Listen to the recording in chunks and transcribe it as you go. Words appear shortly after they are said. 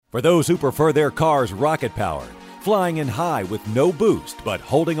For those who prefer their cars rocket-powered, flying in high with no boost but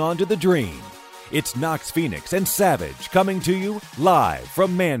holding on to the dream, it's Knox Phoenix and Savage coming to you live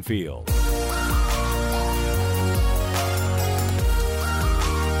from Manfield.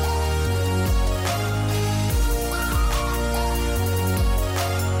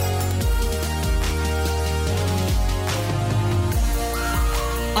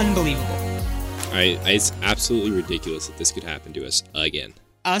 Unbelievable. It's absolutely ridiculous that this could happen to us again.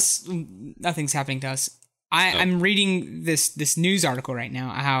 Nothing's happening to us. I'm reading this news article right now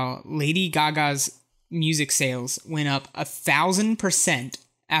how Lady Gaga's music sales went up 1,000%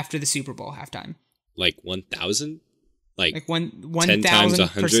 after the Super Bowl halftime. Like 1,000? Like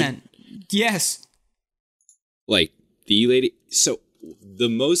 1,000%. Yes. Like the lady. So the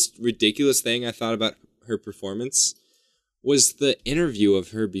most ridiculous thing I thought about her performance was the interview of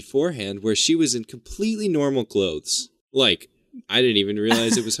her beforehand where she was in completely normal clothes. Like, I didn't even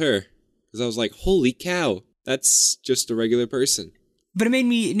realize it was her. Because I was like, holy cow, that's just a regular person. But it made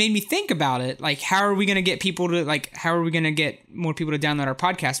me think about it. Like, how are we going to get more people to download our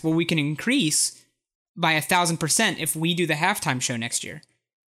podcast? Well, we can increase by 1,000% if we do the halftime show next year.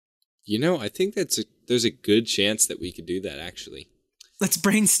 You know, I think there's a good chance that we could do that, actually. Let's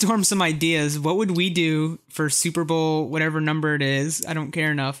brainstorm some ideas. What would we do for Super Bowl, whatever number it is? I don't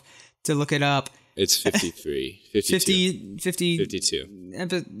care enough to look it up. It's 53. 52. 52.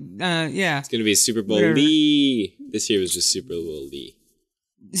 Yeah. It's going to be Super Bowl Lee. This year was just Super Bowl Lee.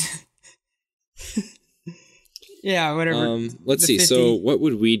 Yeah, whatever. Let's see. 50. So what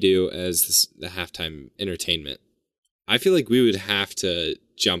would we do as the halftime entertainment? I feel like we would have to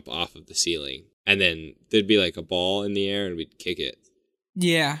jump off of the ceiling. And then there'd be like a ball in the air and we'd kick it.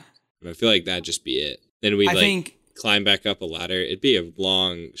 Yeah. And I feel like that'd just be it. Then we'd climb back up a ladder. It'd be a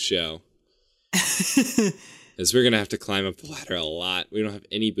long show. Because we're going to have to climb up the ladder a lot. We don't have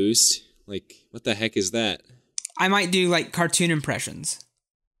any boost. Like, what the heck is that? I might do like cartoon impressions.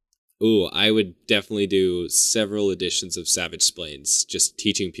 Ooh, I would definitely do several editions of Savage Splains, just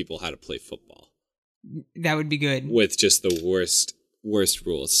teaching people how to play football. That would be good. With just the worst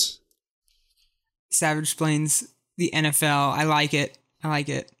rules. Savage Splains, the NFL. I like it.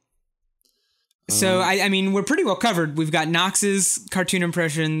 So, I mean, we're pretty well covered. We've got Knox's cartoon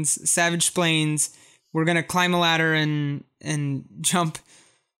impressions, Savage Splains. We're going to climb a ladder and jump.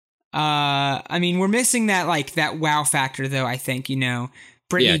 I mean, we're missing that wow factor, though, I think,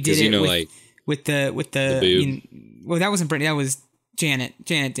 Brittany did it with the boob. Well, that wasn't Brittany. That was Janet.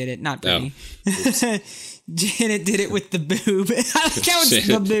 Janet did it, not Brittany. Oh. Janet did it with the boob. That was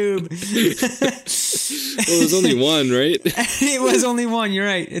the boob. Well, it was only one, right? It was only one. You're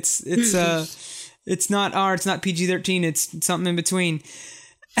right. It's not R. It's not PG-13. It's something in between.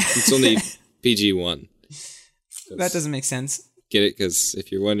 It's only PG-1. That doesn't make sense. Get it? Because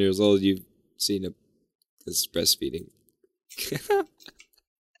if you're 1 year old, you've seen this breastfeeding.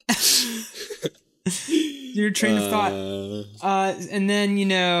 Your train of thought. And then,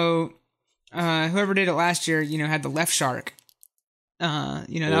 whoever did it last year, had the left shark. That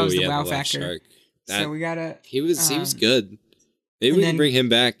was the wow factor. Shark. So we gotta. He was good. Maybe we can bring him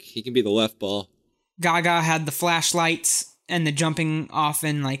back. He can be the left ball. Gaga had the flashlights and the jumping off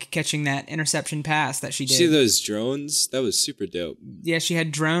and catching that interception pass that she did. See those drones? That was super dope. Yeah, she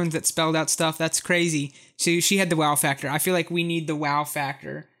had drones that spelled out stuff. That's crazy. So she had the wow factor. I feel like we need the wow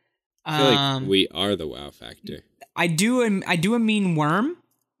factor. I feel like we are the wow factor. I do a mean worm,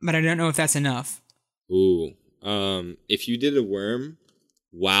 but I don't know if that's enough. Ooh. If you did a worm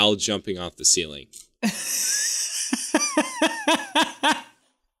while jumping off the ceiling.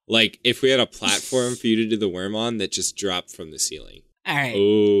 Like, if we had a platform for you to do the worm on that just dropped from the ceiling. All right.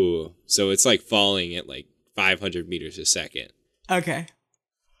 Ooh. So it's like falling at 500 meters a second. Okay.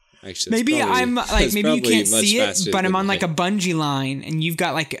 Actually, maybe you can't see it, but I'm on a bungee line and you've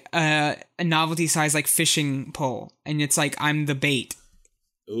got a novelty size fishing pole and it's I'm the bait.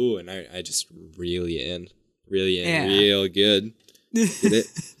 Ooh, and I just reel you in. Real good. Get it?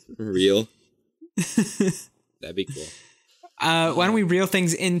 Real. That'd be cool. Why don't we reel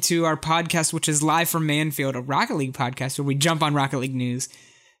things into our podcast, which is live from Manfield, a Rocket League podcast where we jump on Rocket League news,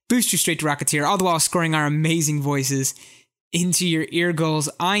 boost you straight to Rocketeer, all the while scoring our amazing voices into your ear goals.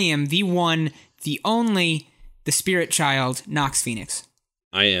 I am the one, the only, the spirit child, Knox Phoenix.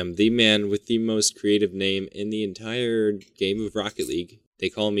 I am the man with the most creative name in the entire game of Rocket League. They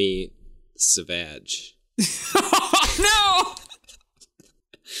call me Savage. No!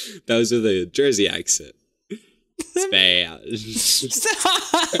 That was with a Jersey accent. Savage.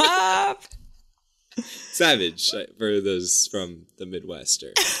 Stop! Savage, for those from the Midwest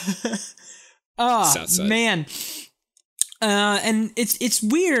or oh, South side. Man. And it's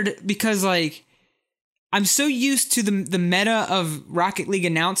weird because like I'm so used to the meta of Rocket League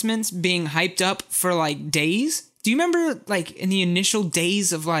announcements being hyped up for like days. Do you remember like in the initial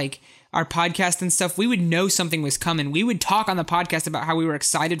days of like our podcast and stuff, we would know something was coming. We would talk on the podcast about how we were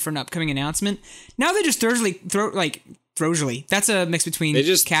excited for an upcoming announcement. Now they just Throwsily. That's a mix between they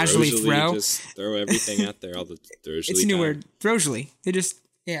just casually just throw everything out there all the Throwsily. It's a new word. Throwsily. They just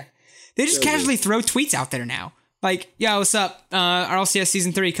casually throw tweets out there now. Like, yo, what's up? RLCS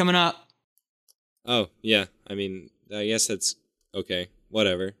Season 3 coming up. Oh, yeah. I mean, I guess that's okay.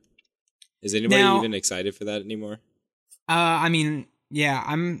 Whatever. Is anybody even excited for that anymore? I mean, yeah,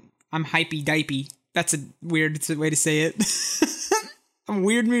 I'm hypey-dipey. That's a weird way to say it. I'm in a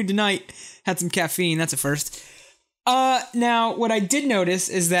weird mood tonight. Had some caffeine. That's a first. Now, what I did notice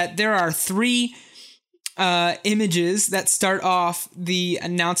is that there are 3 images that start off the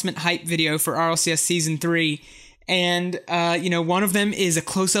announcement hype video for RLCS Season 3. And, one of them is a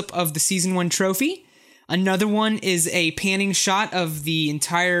close-up of the Season 1 trophy. Another one is a panning shot of the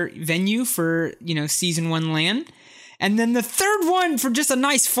entire venue for, Season 1 LAN. And then the third one, for just a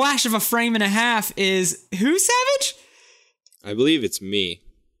nice flash of a frame and a half, is who, Savage? I believe it's me.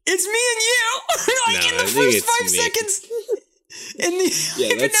 It's me and you! In the first 5 seconds.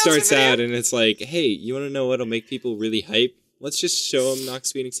 That starts out and it's like, hey, you want to know what'll make people really hype? Let's just show them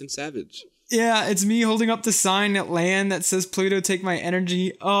Nox Phoenix and Savage. Yeah, it's me holding up the sign at LAN that says Pluto take my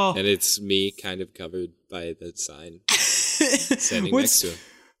energy. Oh. And it's me kind of covered by the sign standing next to him.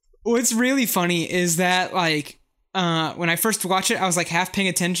 What's really funny is that like when I first watched it, I was like half paying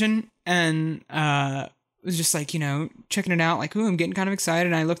attention and was just like, checking it out, like, ooh, I'm getting kind of excited.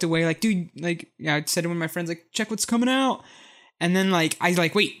 And I looked away like, dude, like, yeah, I said to one of my friends, like, check what's coming out. And then like I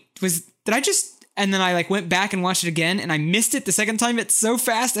like, wait, did I just? And then I like went back and watched it again and I missed it the second time. It's so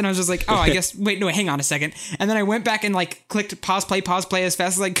fast. And I was just like, oh, I guess, wait, no, hang on a second. And then I went back and like clicked pause play as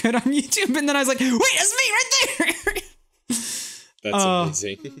fast as I could on YouTube. And then I was like, wait, that's me right there. That's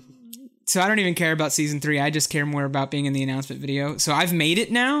amazing. So I don't even care about Season 3. I just care more about being in the announcement video. So I've made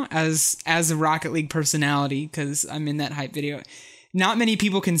it now as a Rocket League personality because I'm in that hype video. Not many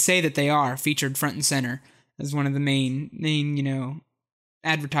people can say that they are featured front and center as one of the main,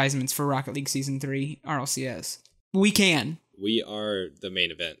 advertisements for Rocket League Season 3 RLCS. We can. We are the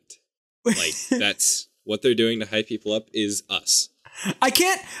main event. Like, that's what they're doing to hype people up is us. I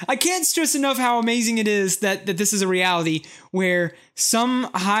can't stress enough how amazing it is that this is a reality where some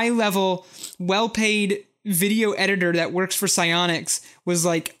high-level, well-paid video editor that works for Psyonix was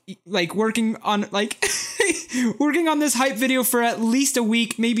like working on working on this hype video for at least a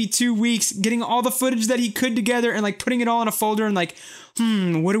week, maybe 2 weeks, getting all the footage that he could together and like putting it all in a folder and like,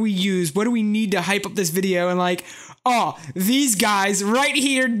 what do we use? What do we need to hype up this video? And like, oh, these guys right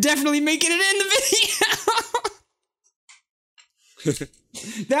here definitely making it in the video.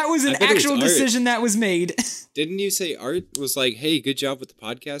 That was an actual decision that was made. Didn't you say Art was like, hey, good job with the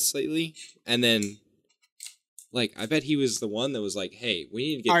podcast lately? And then, I bet he was the one that was like, hey, we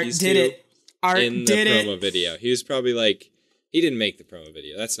need to get these two in the promo video. He was probably like, he didn't make the promo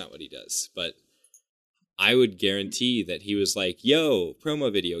video. That's not what he does. But I would guarantee that he was like, yo,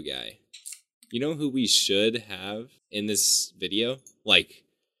 promo video guy. You know who we should have in this video? Like,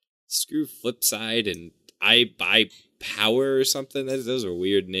 screw Flipside and I Buy Power or something. Those are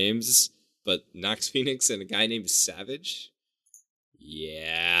weird names. But Nox Phoenix and a guy named Savage?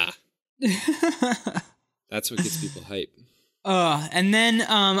 Yeah. That's what gets people hype. And then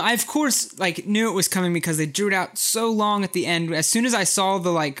I of course knew it was coming because they drew it out so long at the end. As soon as I saw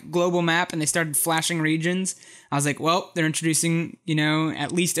the global map and they started flashing regions, I was like, well, they're introducing,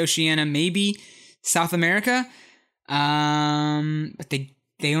 at least Oceania, maybe South America. But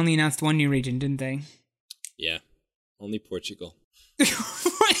they only announced one new region, didn't they? Yeah. Only Portugal.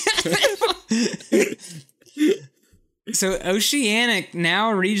 So Oceanic,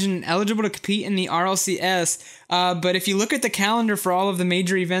 now a region eligible to compete in the RLCS. But if you look at the calendar for all of the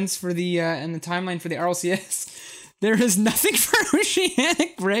major events for the and the timeline for the RLCS, there is nothing for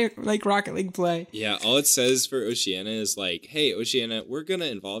Oceanic Rocket League play. Yeah, all it says for Oceania is hey, Oceania, we're gonna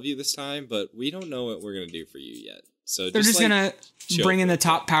involve you this time, but we don't know what we're gonna do for you yet. So they're just gonna bring in the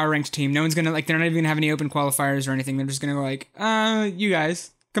top power ranked team. No one's gonna they're not even gonna have any open qualifiers or anything. They're just gonna go you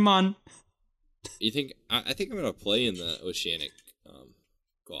guys, come on. You think? I think I'm gonna play in the Oceanic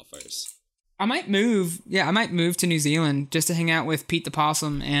qualifiers. I might move. Yeah, I might move to New Zealand just to hang out with Pete the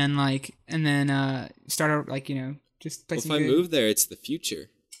Possum and then start just play. Well, if I move there, it's the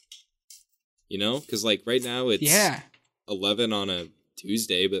future. Because right now it's 11 on a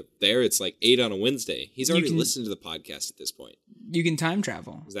Tuesday, but there it's 8 on a Wednesday. He's already listened to the podcast at this point. You can time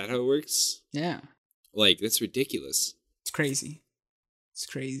travel. Is that how it works? Yeah. That's ridiculous. It's crazy. It's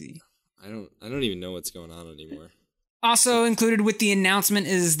crazy. I don't even know what's going on anymore. Also included with the announcement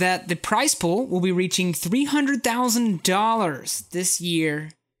is that the prize pool will be reaching $300,000 this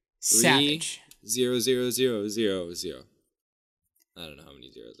year. Savage. 00000. I don't know how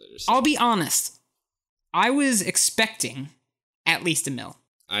many zeros that is. I'll be honest. I was expecting at least $1 million.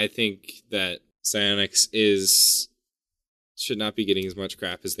 I think that Psyonix should not be getting as much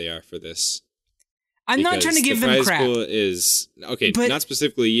crap as they are for this. I'm not trying to give them crap. The prize pool is okay, but, not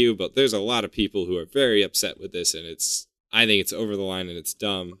specifically you, but there's a lot of people who are very upset with this, and I think it's over the line and it's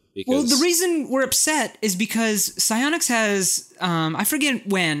dumb. Because well, the reason we're upset is because Psyonix has I forget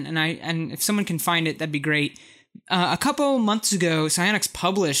when, and if someone can find it, that'd be great. A couple months ago, Psyonix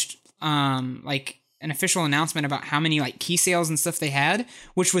published like an official announcement about how many like key sales and stuff they had,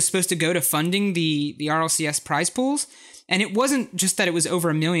 which was supposed to go to funding the RLCS prize pools. And it wasn't just that it was over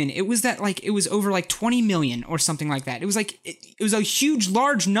 1 million. It was that like it was over like 20 million or something like that. It was like it was a huge,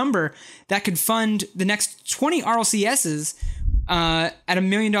 large number that could fund the next 20 RLCSs at $1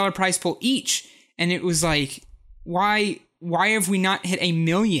 million prize pool each. And it was like, why have we not hit 1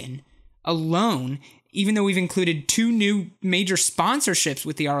 million alone? Even though we've included 2 new major sponsorships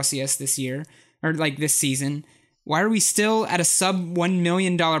with the RLCS this year or like this season, why are we still at a sub $1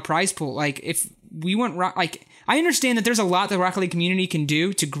 million prize pool? Like if we want like. I understand that there's a lot the Rocket League community can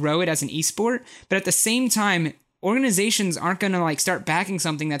do to grow it as an esport, but at the same time, organizations aren't going to like start backing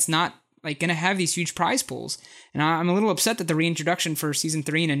something that's not like going to have these huge prize pools. And I'm a little upset that the reintroduction for Season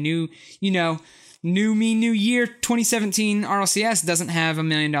 3 and a new, new year 2017 RLCS doesn't have $1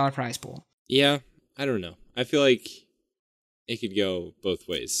 million prize pool. Yeah, I don't know. I feel like it could go both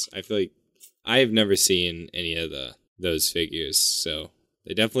ways. I feel like I have never seen any of those figures, so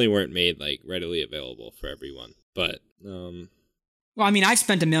they definitely weren't made like readily available for everyone. But well, I mean, I've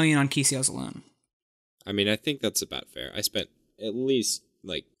spent $1 million on key sales alone. I mean, I think that's about fair. I spent at least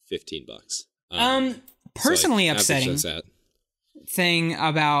like $15. Personally so, like, upsetting thing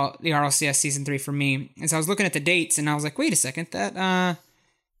about the RLCS Season 3 for me is I was looking at the dates and I was like, wait a second, that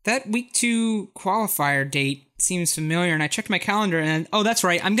Week 2 qualifier date seems familiar. And I checked my calendar and, oh, that's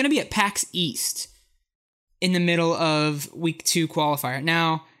right, I'm going to be at PAX East in the middle of Week 2 qualifier.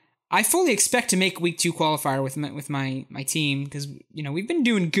 Now, I fully expect to make Week 2 qualifier with my team because, we've been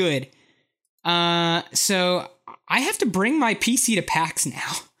doing good. So I have to bring my PC to PAX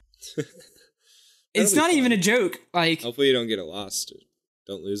now. It's not even a joke. Like, hopefully you don't get it lost or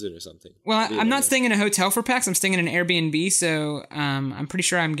don't lose it or something. Well, I'm not staying in a hotel for PAX. I'm staying in an Airbnb, so I'm pretty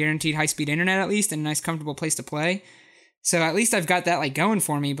sure I'm guaranteed high-speed internet at least and a nice, comfortable place to play. So at least I've got that like going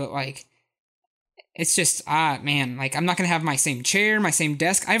for me, but like, it's just, man, like I'm not going to have my same chair, my same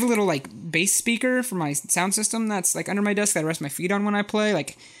desk. I have a little like bass speaker for my sound system that's like under my desk that I rest my feet on when I play.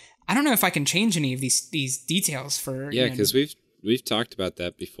 Like, I don't know if I can change any of these details for... Yeah, because we've talked about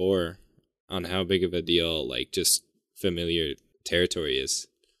that before on how big of a deal like just familiar territory is.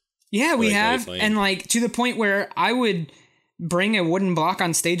 Yeah, we have. And like to the point where I would bring a wooden block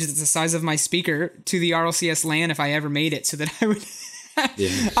on stage that's the size of my speaker to the RLCS LAN if I ever made it so that I would...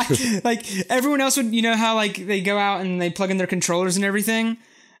 Yeah. Like everyone else would, how like they go out and they plug in their controllers and everything.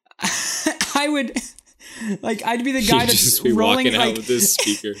 I would, like, I'd be the guy that's just be rolling walking like out with this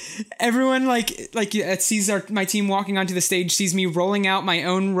speaker. Everyone like sees my team walking onto the stage, sees me rolling out my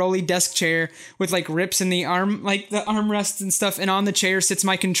own rolly desk chair with like rips in the arm, like the armrests and stuff, and on the chair sits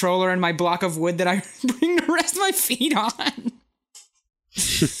my controller and my block of wood that I bring to rest my feet on.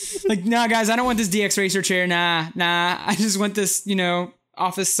 Like, nah, guys, I don't want this DX Racer chair. Nah. I just want this,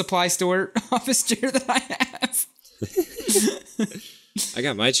 office supply store office chair that I have. I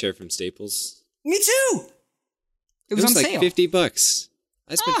got my chair from Staples. Me too. It was on like sale. $50.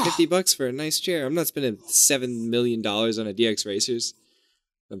 I spent $50 for a nice chair. I'm not spending $7 million on a DX Racers.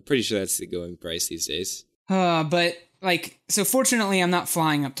 I'm pretty sure that's the going price these days. But like, so fortunately, I'm not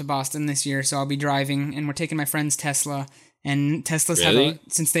flying up to Boston this year, so I'll be driving, and we're taking my friend's Tesla. And Teslas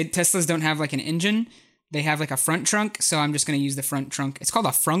Teslas don't have like an engine, they have like a front trunk. So I'm just going to use the front trunk. It's called a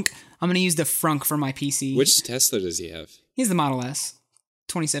frunk. I'm going to use the frunk for my PC. Which Tesla does he have? He has the Model S,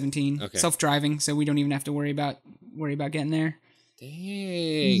 2017, self-driving. So we don't even have to worry about getting there. Dang.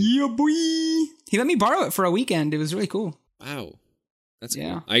 Yeah, boy. He let me borrow it for a weekend. It was really cool. Wow, that's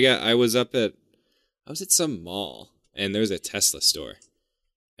cool. I was at some mall and there was a Tesla store.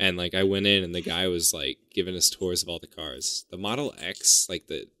 And, like, I went in and the guy was, like, giving us tours of all the cars. The Model X, like,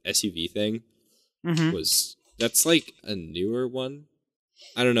 the SUV thing, that's, like, a newer one.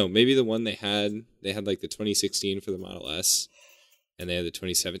 I don't know. Maybe the one they had, like, the 2016 for the Model S. And they had the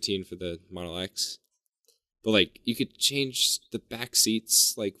 2017 for the Model X. But like you could change the back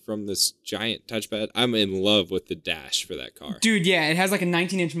seats like from this giant touchpad. I'm in love with the dash for that car. Dude, yeah, it has like a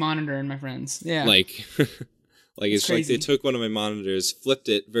 19-inch monitor in my friends. Yeah. Like it's like crazy. they took one of my monitors, flipped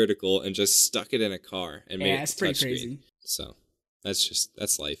it vertical, and just stuck it in a car and made it it's pretty touchscreen. crazy. So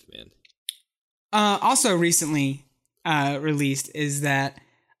that's life, man. Also recently released is that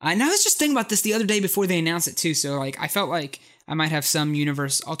and I was just thinking about this the other day before they announced it too. So like I felt like I might have some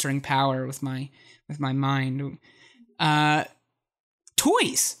universe altering power with my mind.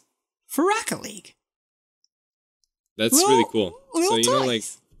 Toys for Rocket League. That's really cool. So you know, toys. like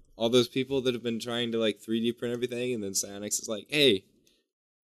all those people that have been trying to like 3D print everything, and then Psyonix is like, "Hey,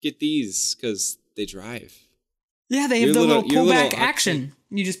 get these because they drive." Yeah, they have Your the little- little your little pullback action.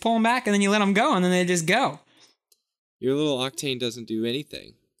 You just pull them back and then you let them go and then they just go. Your little Octane doesn't do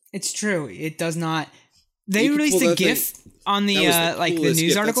anything. It's true. It does not. They You can released pull a that GIF thing- on the That was like the coolest news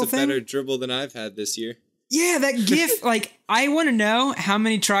gift. article That's a thing. better dribble than I've had this year. Yeah, that GIF. Like, I want to know how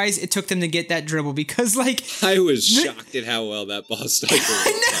many tries it took them to get that dribble because, like, I was shocked at how well that ball stuck. I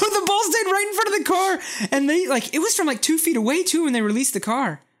know the ball stayed right in front of the car, and they like it was from like 2 feet away too when they released the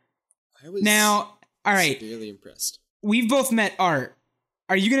car. I was Now, all right, severely impressed. we've both met Art.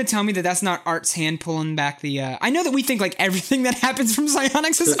 Are you going to tell me that that's not Art's hand pulling back the? I know that we think like everything that happens from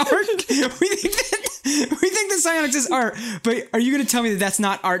Psyonix is Art. we think that Psyonix is Art, but are you going to tell me that that's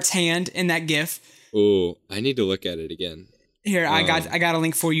not Art's hand in that GIF? Oh, I need to look at it again. Here, I got a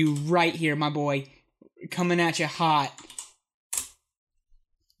link for you right here, my boy, coming at you hot.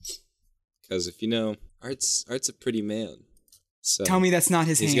 Because if you know, Art's a pretty man. So Tell me that's not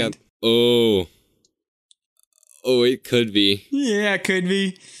his he's hand. got. Oh, it could be. Yeah, it could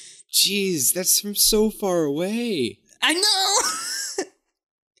be. Jeez, that's from so far away. I know.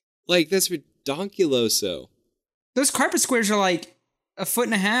 Like that's redonkuloso. Those carpet squares are like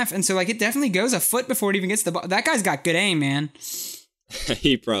 1.5 feet, and so like it definitely goes a foot before it even gets the ball. That guy's got good aim, man.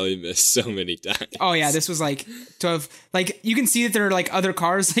 He probably missed so many times. Oh yeah, this was like 12. Like you can see that there are like other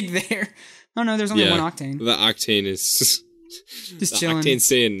cars like there. Oh no, there's only one Octane. The Octane is Just the chilling. Octane's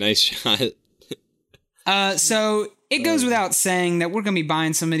saying nice shot. So it goes without saying that we're gonna be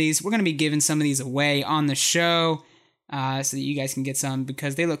buying some of these. We're gonna be giving some of these away on the show, so that you guys can get some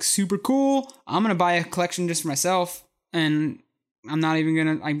because they look super cool. I'm gonna buy a collection just for myself, and I'm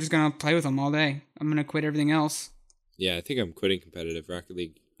just gonna play with them all day. I'm gonna quit everything else. Yeah, I think I'm quitting competitive Rocket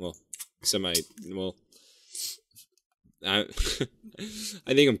League. Well, I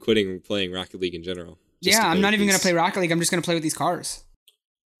think I'm quitting playing Rocket League in general. just to Yeah, I'm play not with even gonna these. play Rocket League. I'm just gonna play with these cars.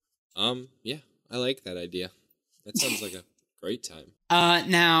 Yeah, I like that idea. That sounds like a great time.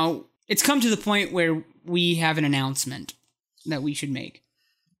 Now it's come to the point where we have an announcement that we should make.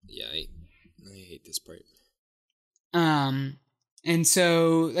 Yeah, I hate this part. And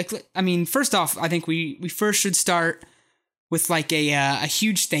so, like, I mean, first off, I think we first should start with like a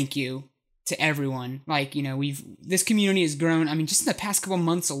huge thank you to everyone. Like, you know, this community has grown. I mean, just in the past couple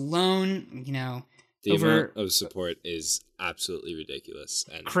months alone, you know, The amount of support is absolutely ridiculous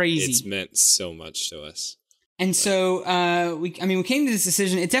and crazy. It's meant so much to us. And so, we came to this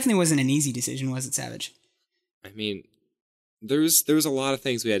decision. It definitely wasn't an easy decision, was it, Savage? I mean, there was a lot of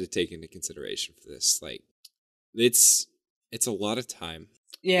things we had to take into consideration for this. Like, it's a lot of time.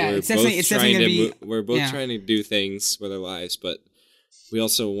 Yeah, We're it's definitely going to be. We're both trying to do things with our lives, but we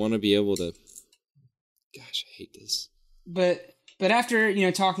also want to be able to. Gosh, I hate this. But after, you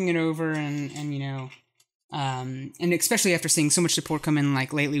know, talking it over and you know, and especially after seeing so much support come in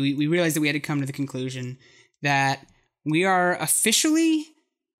like lately, we realized that we had to come to the conclusion that we are officially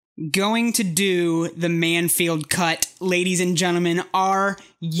going to do the Manfield cut. Ladies and gentlemen, are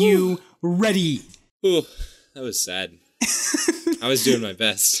you ready? Ooh, that was sad. I was doing my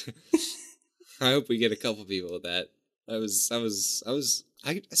best. I hope we get a couple people with that. I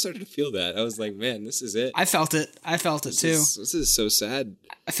started to feel that. I was like, man, this is it. I felt it. Too. This is so sad.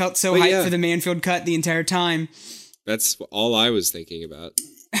 I felt so But hyped yeah. for the Manfield cut the entire time. That's all I was thinking about.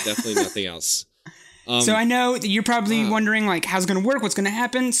 Definitely nothing else. So I know that you're probably wondering, like, how's it going to work? What's going to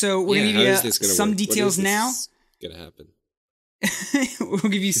happen? So we're going to give you some details now. Gonna happen.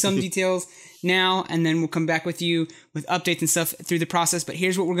 We'll give you some details now, and then we'll come back with you with updates and stuff through the process. But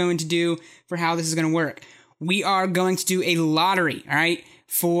here's what we're going to do for how this is going to work. We are going to do a lottery, all right,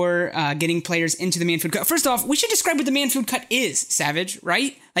 for getting players into the Manfield Cut. First off, we should describe what the Manfield Cut is, Savage,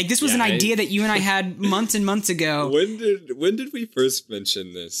 right? Like, this was an idea that you and I had months and months ago. When did we first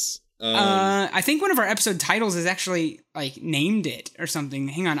mention this? I think one of our episode titles is actually like named it or something.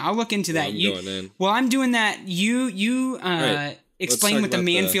 Hang on, I'll look into that. Going in. While I'm doing that, you Right. explain what the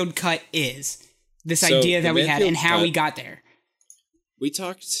Manfield Cut is. This idea that we had and how we got there. We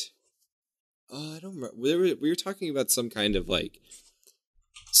talked I don't remember. We were talking about some kind of like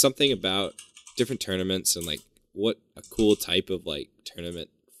something about different tournaments and like what a cool type of like tournament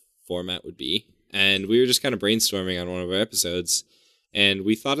format would be. And we were just kind of brainstorming on one of our episodes, and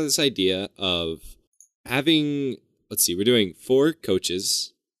we thought of this idea of having, let's see, we're doing 4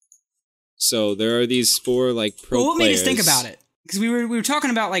 coaches. So there are these 4 like pro players. What made us think about it? Because we were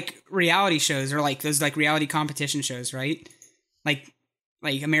talking about like reality shows or like those like reality competition shows, right? Like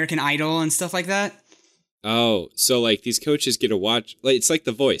American Idol and stuff like that. Oh, so like these coaches get to watch, like it's like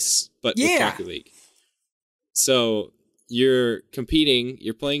The Voice, but with Rocket League. So you're competing,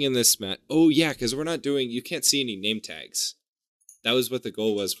 you're playing in this match. Oh yeah, because you can't see any name tags. That was what the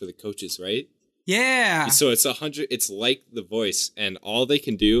goal was for the coaches, right? Yeah. So it's 100. It's like The Voice, and all they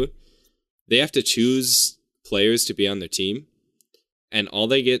can do, they have to choose players to be on their team, and all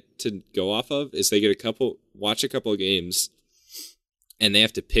they get to go off of is they get watch a couple of games, and they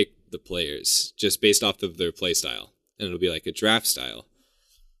have to pick the players just based off of their play style, and it'll be like a draft style,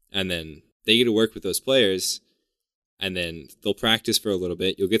 and then they get to work with those players, and then they'll practice for a little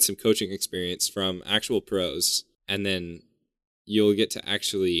bit. You'll get some coaching experience from actual pros, and then you'll get to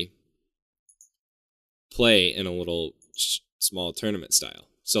actually play in a little small tournament style.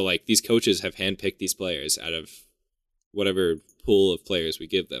 So like these coaches have handpicked these players out of whatever pool of players we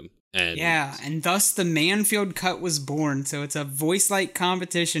give them. And thus the Manfield Cut was born. So it's a voice-like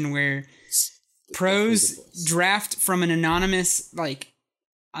competition where pros draft from an anonymous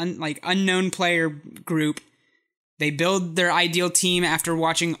unknown player group. They build their ideal team after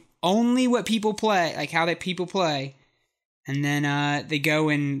watching only what people play, like how people play. And then they go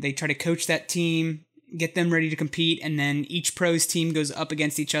and they try to coach that team, get them ready to compete, and then each pro's team goes up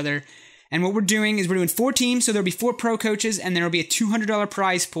against each other. And what we're doing 4 teams, so there'll be 4 pro coaches, and there'll be a $200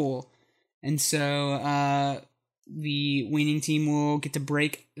 prize pool. And so the winning team will get to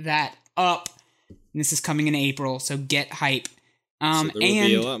break that up. And this is coming in April, so get hype. So there will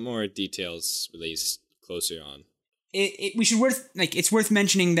be a lot more details released closer on. It's worth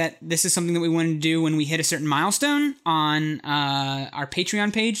mentioning that this is something that we wanted to do when we hit a certain milestone on our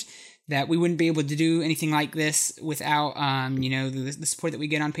Patreon page. That we wouldn't be able to do anything like this without the support that we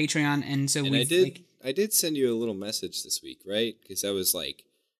get on Patreon. And so I did send you a little message this week, right? Because I was like,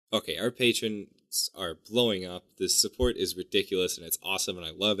 okay, our patrons are blowing up. The support is ridiculous and it's awesome and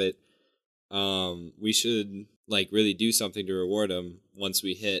I love it. We should like really do something to reward them once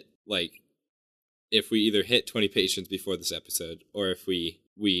we hit if we either hit 20 patrons before this episode, or if we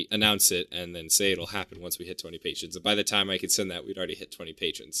announce it and then say it'll happen once we hit 20 patrons. And by the time I could send that, we'd already hit 20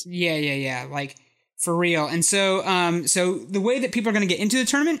 patrons. Yeah. Like, for real. And so the way that people are going to get into the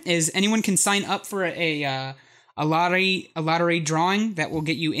tournament is anyone can sign up for a lottery drawing that will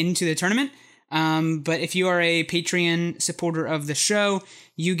get you into the tournament. But if you are a Patreon supporter of the show,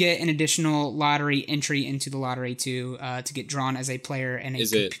 you get an additional lottery entry into the lottery to get drawn as a player and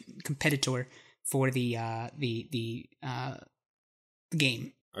a competitor for the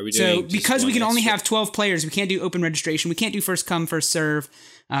game. Are we doing because we can only have 12 players, we can't do open registration. We can't do first come, first serve.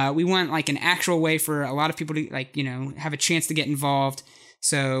 We want like an actual way for a lot of people to have a chance to get involved.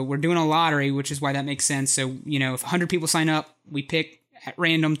 So we're doing a lottery, which is why that makes sense. So, if 100 people sign up, we pick at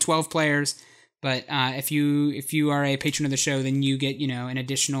random 12 players. But if you are a patron of the show, then you get, an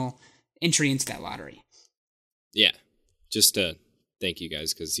additional entry into that lottery. Yeah. Just thank you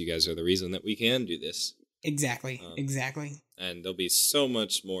guys, because you guys are the reason that we can do this. Exactly. And there'll be so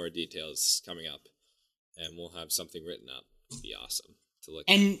much more details coming up, and we'll have something written up. It'll be awesome to look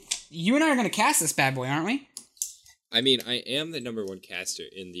at. And you and I are going to cast this bad boy, aren't we? I mean, I am the #1 caster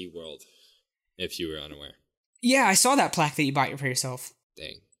in the world, if you were unaware. Yeah, I saw that plaque that you bought for yourself.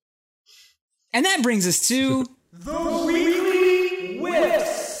 Dang. And that brings us to... The Weekly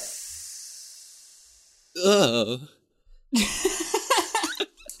Whiffs! Ugh.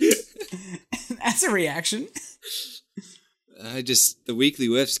 That's a reaction. The weekly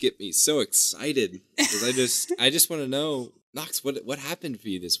whiffs get me so excited because I just want to know, Knox, what happened for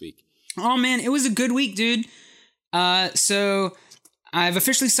you this week? Oh man, it was a good week, dude. So I've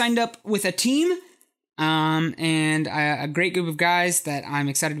officially signed up with a team, and a great group of guys that I'm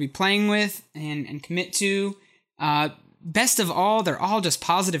excited to be playing with and commit to. Best of all, they're all just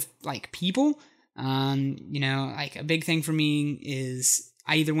positive people. A big thing for me is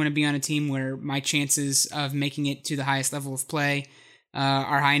I either want to be on a team where my chances of making it to the highest level of play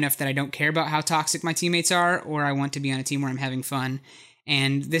are high enough that I don't care about how toxic my teammates are, or I want to be on a team where I'm having fun.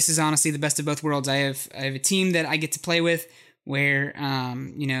 And this is honestly the best of both worlds. I have a team that I get to play with where,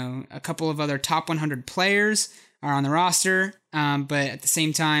 a couple of other top 100 players are on the roster, but at the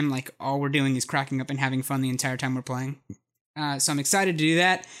same time, all we're doing is cracking up and having fun the entire time we're playing. So I'm excited to do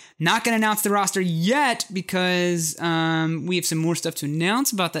that. Not going to announce the roster yet because we have some more stuff to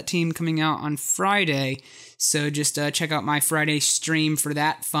announce about that team coming out on Friday. So just check out my Friday stream for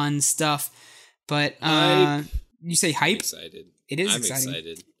that fun stuff. But you say hype? I'm excited. It is I'm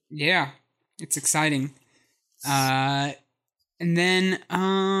excited. Yeah, it's exciting. And then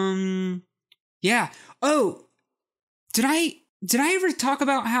yeah. Oh, did I ever talk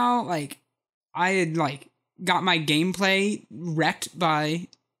about how like I had like got my gameplay wrecked by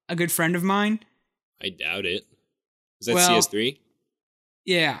a good friend of mine? I doubt it. Is that Well, CS3?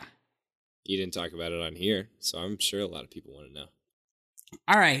 Yeah. You didn't talk about it on here, so I'm sure a lot of people want to know.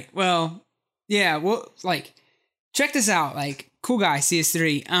 All right. Well, yeah. Well, like, check this out. Like, cool guy,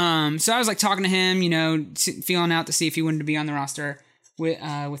 CS3. So I was like talking to him, you know, feeling out to see if he wanted to be on the roster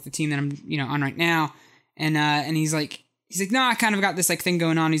with the team that I'm, you know, on right now. And he's like, no, I kind of got this like thing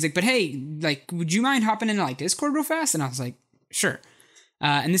going on. He's like, but hey, like, would you mind hopping into like Discord real fast? And I was like, sure.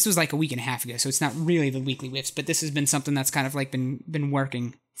 And this was like a week and a half ago, so it's not really the weekly whiffs, but this has been something that's kind of like been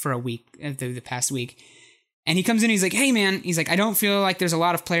working for a week, the past week. And he comes in, he's like, hey man, he's like, I don't feel like there's a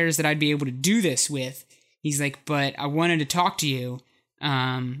lot of players that I'd be able to do this with. He's like, but I wanted to talk to you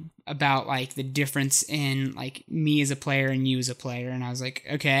about like the difference in like me as a player and you as a player. And I was like,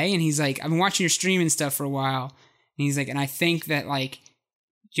 okay. And he's like, I've been watching your stream and stuff for a while. And he's like, and I think that like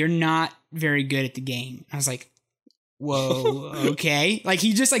you're not very good at the game. I was like, whoa, okay. Like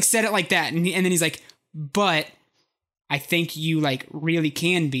he just like said it like that. And then he's like, but I think you like really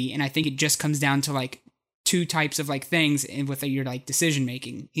can be. And I think it just comes down to like two types of like things and with your like decision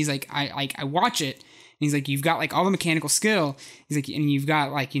making. He's like, I watch it. And he's like, you've got like all the mechanical skill. He's like, and you've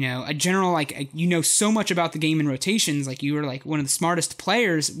got like, you know, a general, like, you know, so much about the game and rotations. Like you were like one of the smartest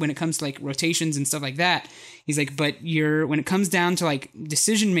players when it comes to like rotations and stuff like that. He's like, but when it comes down to like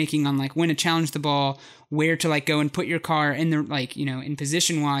decision making on like when to challenge the ball, where to like go and put your car in the, like, you know, in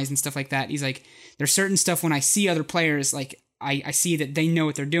position wise and stuff like that. He's like, there's certain stuff when I see other players, like I see that they know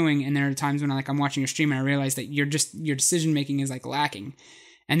what they're doing. And there are times when I'm watching your stream and I realize that your decision making is like lacking.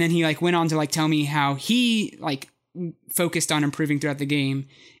 And then he like went on to like tell me how he like focused on improving throughout the game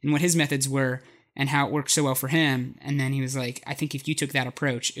and what his methods were and how it worked so well for him. And then he was like, I think if you took that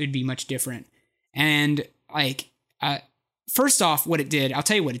approach, it would be much different. And like, first off, what it did, I'll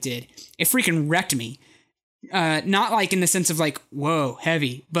tell you what it did. It freaking wrecked me. Not like in the sense of like, whoa,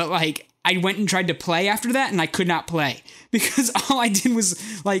 heavy, but like I went and tried to play after that and I could not play because all I did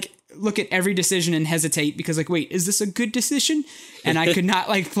was like look at every decision and hesitate because like, wait, is this a good decision? And I could not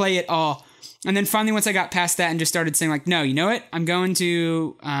like play at all. And then finally, once I got past that and just started saying like, no, you know what? I'm going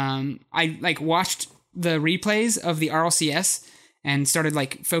to, I like watched the replays of the RLCS and started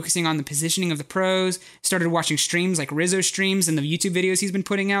like focusing on the positioning of the pros, started watching streams like Rizzo streams and the YouTube videos he's been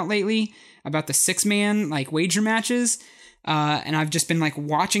putting out lately about the 6-man like wager matches. And I've just been like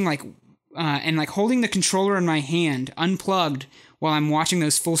watching like, and like holding the controller in my hand unplugged while I'm watching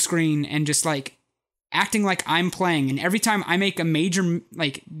those full screen and just like acting like I'm playing. And every time I make a major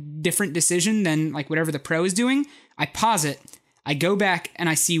like different decision than like whatever the pro is doing, I pause it. I go back and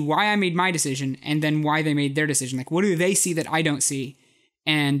I see why I made my decision and then why they made their decision. Like, what do they see that I don't see?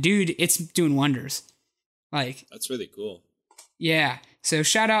 And dude, it's doing wonders. Like, that's really cool. Yeah. So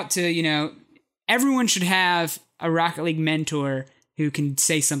shout out to, you know, everyone should have a Rocket League mentor who can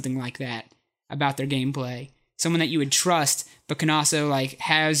say something like that about their gameplay. Someone that you would trust, but can also like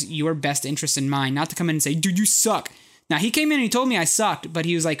has your best interest in mind. Not to come in and say, dude, you suck. Now he came in and he told me I sucked, but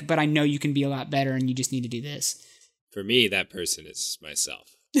he was like, but I know you can be a lot better and you just need to do this. For me, that person is myself.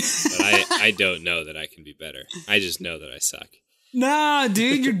 But I don't know that I can be better. I just know that I suck. No,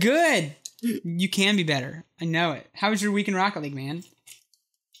 dude, you're good. You can be better. I know it. How was your week in Rocket League, man?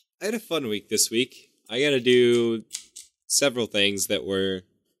 I had a fun week this week. I got to do several things that were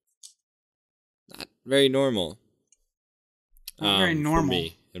not very normal. Not very normal. For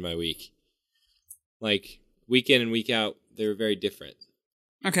me in my week. Like, week in and week out, they were very different.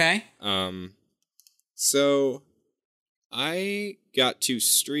 Okay. So I got to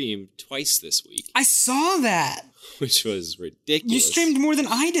stream twice this week. I saw that. Which was ridiculous. You streamed more than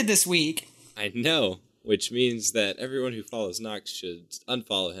I did this week. I know, which means that everyone who follows Nox should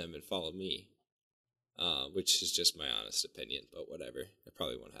unfollow him and follow me. Which is just my honest opinion, but whatever. It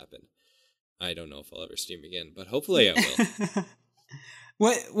probably won't happen. I don't know if I'll ever stream again, but hopefully I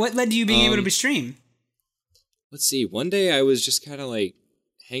will. What led to you being able to stream? Let's see. One day I was just kind of like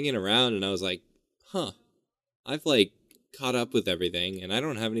hanging around and I was like, huh, I've like caught up with everything and I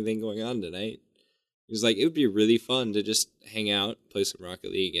don't have anything going on tonight. It was like, it would be really fun to just hang out, play some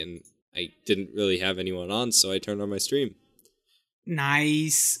Rocket League, and I didn't really have anyone on, so I turned on my stream.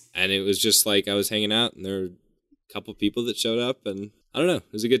 Nice. And it was just like I was hanging out and there were a couple people that showed up, and I don't know,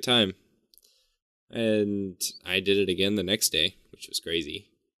 it was a good time. And I did it again the next day, which was crazy.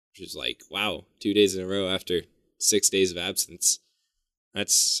 Which is like, wow, 2 days in a row after 6 days of absence.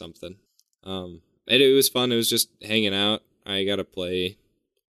 That's something. And it was fun. It was just hanging out. I played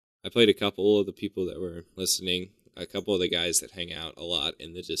a couple of the people that were listening, a couple of the guys that hang out a lot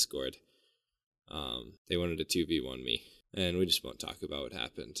in the Discord. They wanted to 2v1 me, and we just won't talk about what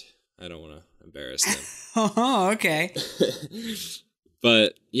happened. I don't want to embarrass them. Oh, okay.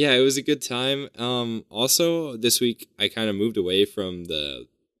 But yeah, it was a good time. Also, this week I kind of moved away from the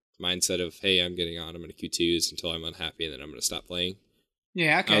mindset of, hey, I'm getting on, I'm going to Q2s until I'm unhappy, and then I'm going to stop playing.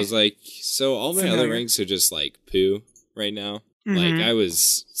 Yeah, okay. I was like, so all my other ranks are just like poo right now. Like I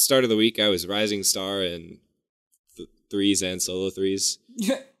was, start of the week, I was Rising Star and threes and solo threes.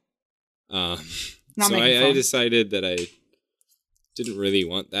 So I decided that I didn't really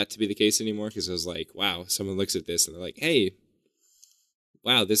want that to be the case anymore, because I was like, wow, someone looks at this and they're like, hey,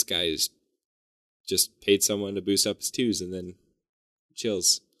 wow, this guy's just paid someone to boost up his twos and then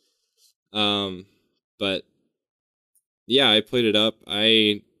chills. But yeah, I played it up.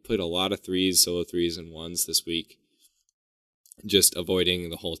 I played a lot of threes, solo threes, and ones this week, just avoiding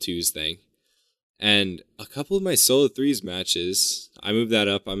the whole twos thing. And a couple of my solo threes matches, I moved that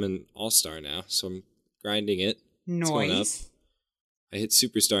up. I'm an all-star now, so I'm grinding it. It's going up. I hit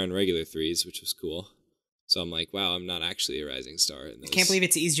superstar in regular threes, which was cool. So I'm like, wow, I'm not actually a rising star in those. I can't believe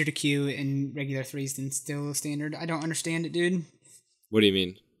it's easier to queue in regular threes than solo standard. I don't understand it, dude. What do you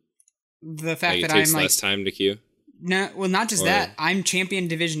mean? The fact that it takes I'm less time to queue? No, well, not just that. I'm champion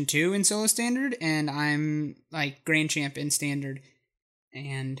Division 2 in solo standard, and I'm like grand champ in standard.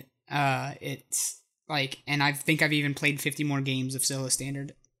 And it's like, and I think I've even played 50 more games of solo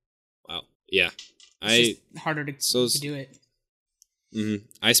standard. Wow. Yeah. It's just harder to do it. Mm-hmm.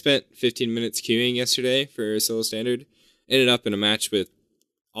 I spent 15 minutes queuing yesterday for solo standard. Ended up in a match with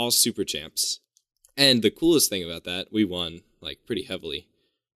all super champs. And the coolest thing about that, we won like pretty heavily.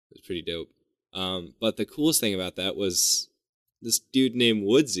 It was pretty dope. But the coolest thing about that was this dude named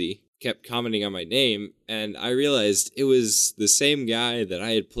Woodsy kept commenting on my name, and I realized it was the same guy that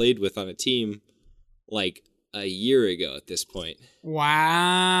I had played with on a team like a year ago at this point.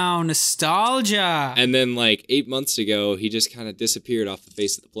 Wow, nostalgia. And then like 8 months ago, he just kind of disappeared off the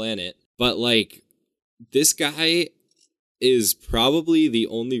face of the planet. But like, this guy is probably the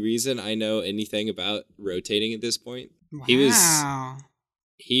only reason I know anything about rotating at this point. Wow.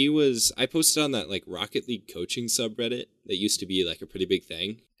 I posted on that like Rocket League coaching subreddit that used to be like a pretty big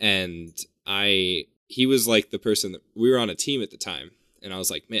thing. And he was like the person that we were on a team at the time. And I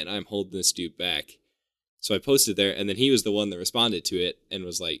was like, man, I'm holding this dude back. So I posted there, and then he was the one that responded to it and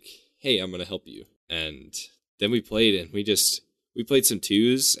was like, hey, I'm going to help you. And then we played, and we played some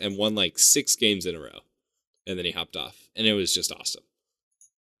twos and won like 6 games in a row. And then he hopped off, and it was just awesome.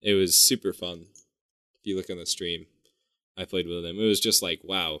 It was super fun. If you look on the stream, I played with him. It was just like,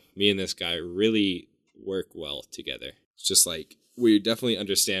 wow, me and this guy really work well together. It's just like, we definitely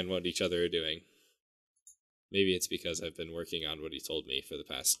understand what each other are doing. Maybe it's because I've been working on what he told me for the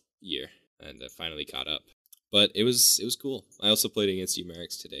past year, and I finally caught up. But it was cool. I also played against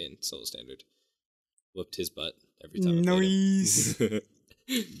Umerix today in solo standard. Whooped his butt every time I played him.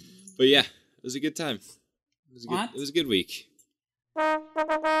 But yeah, it was a good time. It was a good week.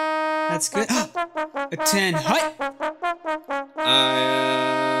 That's good. A 10. Hi.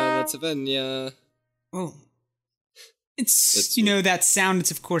 That's a Venya. Oh. It's, that sound.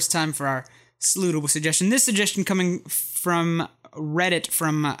 It's, of course, time for our salutable suggestion. This suggestion coming from Reddit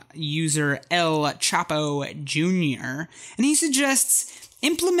from user El Chapo Jr. And he suggests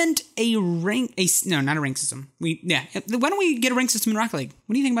implement not a rank system. Why don't we get a rank system in Rocket League?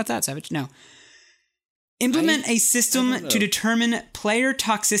 What do you think about that, Savage? No. Implement a system to determine player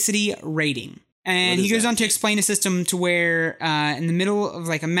toxicity rating. And he goes on to explain a system to where in the middle of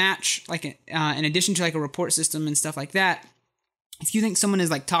like a match, like in addition to like a report system and stuff like that, if you think someone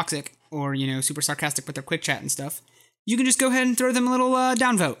is like toxic or, super sarcastic with their quick chat and stuff, you can just go ahead and throw them a little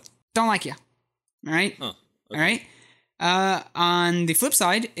downvote. Don't like you. All right? Huh. Okay. All right? On the flip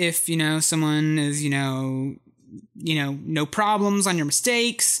side, if, someone is, no problems on your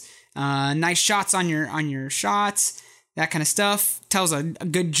mistakes, nice shots on your shots, that kind of stuff, tells a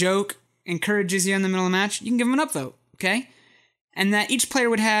good joke, encourages you in the middle of the match, you can give them an upvote, okay? And that each player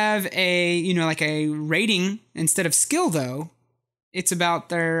would have a, like a rating instead of skill, though. It's about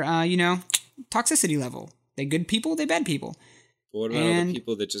their, toxicity level. They good people, they bad people. But what about all the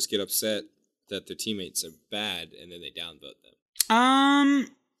people that just get upset that their teammates are bad and then they downvote them?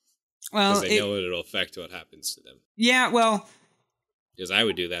 Well, because they know it'll affect what happens to them. Yeah, well, because I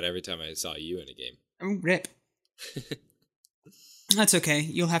would do that every time I saw you in a game. Oh, rip. That's okay.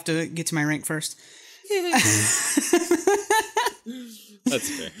 You'll have to get to my rank first. That's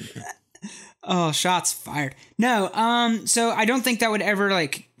fair. Oh, shots fired. No, so I don't think that would ever,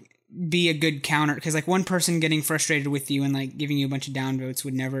 like, be a good counter, because, like, one person getting frustrated with you and, like, giving you a bunch of downvotes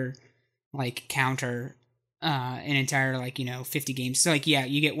would never, like, counter an entire, like, 50 games. So, like, yeah,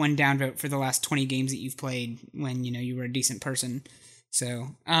 you get one downvote for the last 20 games that you've played when, you were a decent person. So,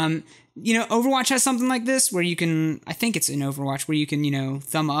 Overwatch has something like this where you can, I think it's in Overwatch, where you can,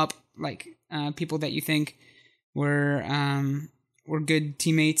 thumb up, like, people that you think were good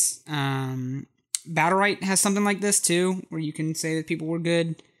teammates. Battlerite has something like this too, where you can say that people were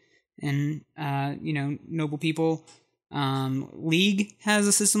good and, noble people. League has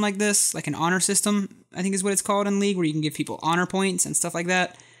a system like this, like an honor system, I think is what it's called in League, where you can give people honor points and stuff like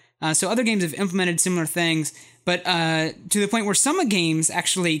that. So other games have implemented similar things, but to the point where some games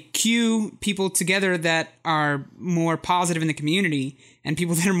actually queue people together that are more positive in the community, and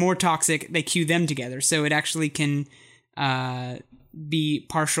people that are more toxic, they queue them together. So it actually can be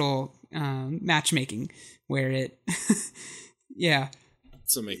partial matchmaking, where it, yeah.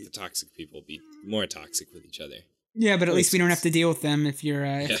 So make the toxic people be more toxic with each other. Yeah, but at least we don't have to deal with them if you're.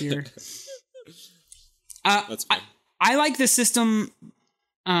 That's fine. I like the system,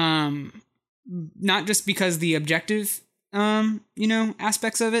 not just because the objective,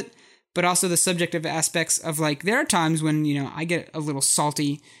 aspects of it, but also the subjective aspects of, like, there are times when, I get a little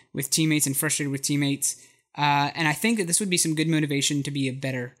salty with teammates and frustrated with teammates. And I think that this would be some good motivation to be a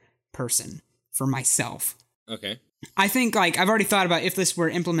better person for myself. Okay. I think, like, I've already thought about if this were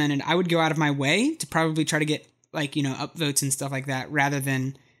implemented, I would go out of my way to probably try to get, like, upvotes and stuff like that, rather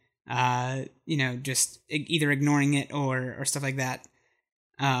than, just either ignoring it or stuff like that.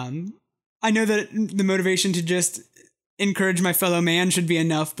 I know that the motivation to just encourage my fellow man should be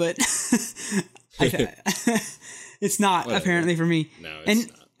enough, but it's not. Whatever. Apparently for me. No, it's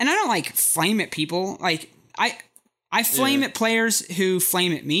not. And I don't, like, flame at people. Like, I flame at players who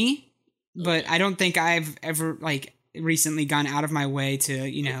flame at me, but I don't think I've ever, like, recently gone out of my way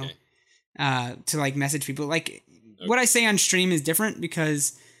to, to, like, message people. Like, what I say on stream is different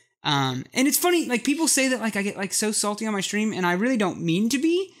because, and it's funny, like, people say that, like, I get, like, so salty on my stream, and I really don't mean to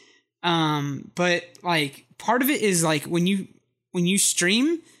be, but, like, part of it is, like, when you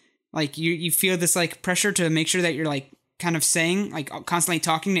stream, like, you feel this, like, pressure to make sure that you're, like, kind of saying, like, constantly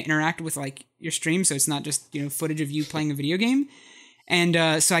talking to interact with, like, your stream, so it's not just, footage of you playing a video game.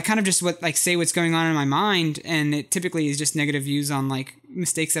 And so I kind of just say what's going on in my mind, and it typically is just negative views on, like,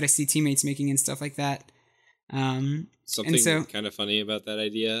 mistakes that I see teammates making and stuff like that. Something kind of funny about that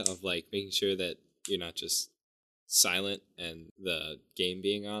idea of, like, making sure that you're not just silent and the game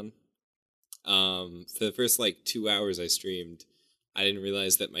being on. For the first, like, 2 hours I streamed, I didn't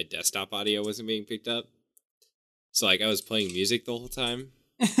realize that my desktop audio wasn't being picked up. So, like, I was playing music the whole time,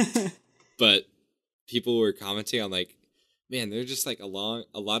 but people were commenting on, like, man, they're just, like, a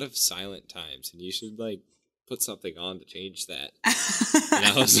lot of silent times, and you should, like, put something on to change that. And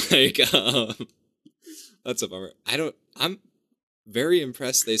I was like, that's a bummer. I'm very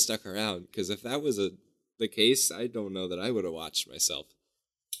impressed they stuck around, because if that was the case, I don't know that I would have watched myself.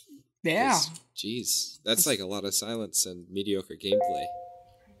 Yeah. Jeez, that's like a lot of silence and mediocre gameplay.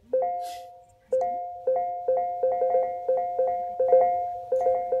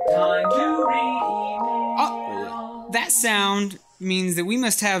 Time to read emails. That sound means that we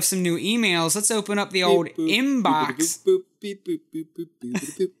must have some new emails. Let's open up the old inbox. What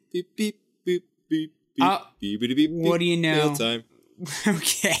do you know? Time.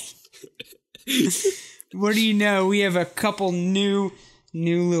 Okay. What do you know? We have a couple new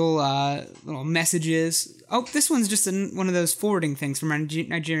little messages. Oh, this one's just one of those forwarding things from our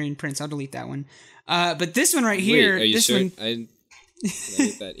Nigerian prince. I'll delete that one. But this one right here. Wait, are you this sure? one. Can I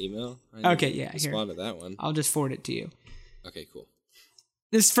get that email? Okay, yeah. Respond to that one. I'll just forward it to you. Okay, cool.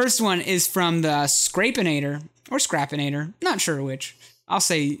 This first one is from the Scrapinator or Scrapinator. Not sure which. I'll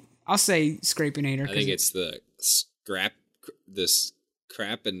say Scrapinator. I think it's the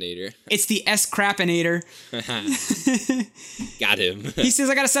Crapinator. It's the Scrapinator. Got him. He says,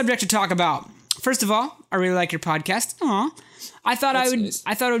 I got a subject to talk about. First of all, I really like your podcast. Aw. I thought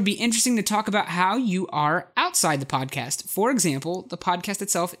it would be interesting to talk about how you are outside the podcast. For example, the podcast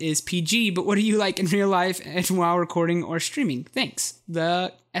itself is PG, but what are you like in real life and while recording or streaming? Thanks.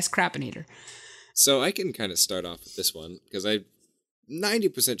 The Scrapinator. So I can kind of start off with this one, because I'm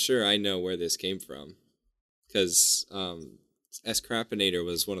 90% sure I know where this came from. Because Scrapinator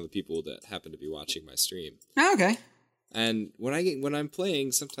was one of the people that happened to be watching my stream. Oh, okay. And when I'm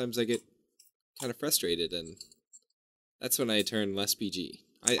playing, sometimes I get kind of frustrated, and that's when I turn less PG.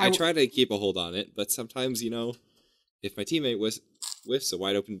 I try to keep a hold on it, but sometimes, if my teammate whiffs a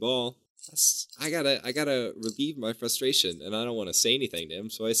wide open ball, I gotta relieve my frustration, and I don't want to say anything to him,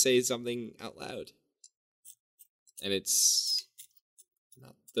 so I say something out loud. And it's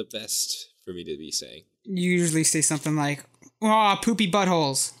not the best for me to be saying. You usually say something like, "Oh, poopy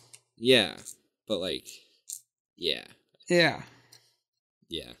buttholes." Yeah, but like, yeah. Yeah.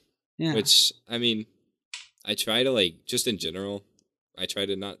 Yeah. Yeah. Which, I mean, I try to, like, just in general, I try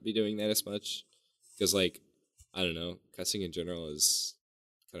to not be doing that as much. Because, like, I don't know, cussing in general is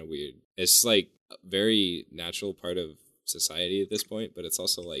kind of weird. It's, like, a very natural part of society at this point, but it's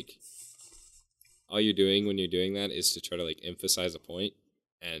also, like, all you're doing when you're doing that is to try to, like, emphasize a point,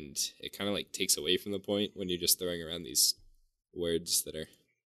 and it kind of, like, takes away from the point when you're just throwing around these words that are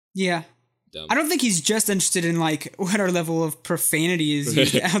Yeah. dumb. I don't think he's just interested in like what our level of profanity is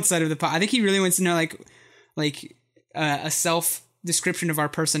used outside of the pod. I think he really wants to know like a self description of our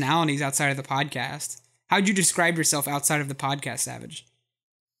personalities outside of the podcast. How'd you describe yourself outside of the podcast, Savage?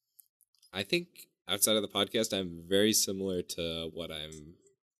 I think outside of the podcast, I'm very similar to what I'm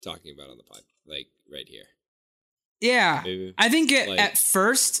talking about on the pod, like right here. Yeah. Maybe. I think Like- at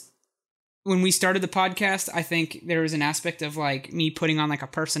first, when we started the podcast, I think there was an aspect of like me putting on like a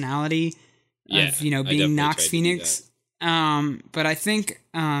personality of, I being definitely Knox tried to do Phoenix. But I think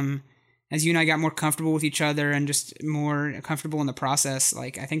as you and I got more comfortable with each other and just more comfortable in the process,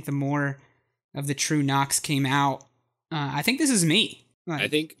 like I think the more of the true Knox came out. I think this is me. Like, I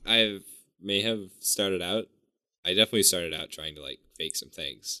think I may have started out. I definitely started out trying to like fake some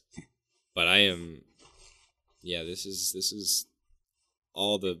things, but I am. Yeah, this is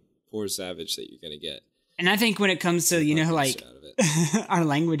all the poor Savage that you're gonna get. and I think when it comes to Podcast like out of it. our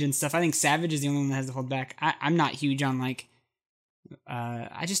language and stuff, I think Savage is the only one that has to hold back. I'm not huge on like.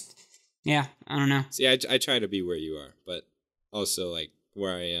 I don't know. See, I try to be where you are, but also like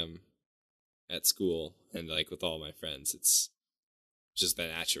where I am at school and like with all my friends, it's just the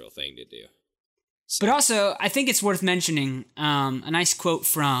natural thing to do. So, But also, I think it's worth mentioning a nice quote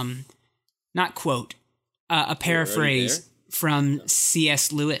from, not quote, a paraphrase from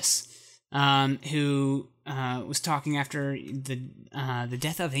C.S. Lewis, who was talking after the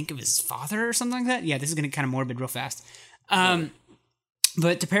death, I think, of his father or something like that. Yeah, this is going to get kind of morbid real fast.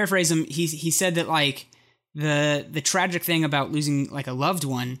 But to paraphrase him, he said that like the tragic thing about losing like a loved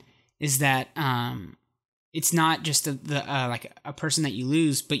one is that it's not just like a person that you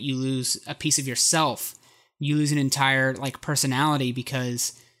lose, but you lose a piece of yourself. You lose an entire like personality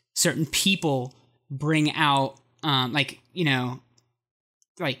because certain people bring out like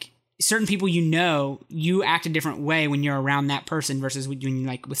certain people you act a different way when you're around that person versus when you're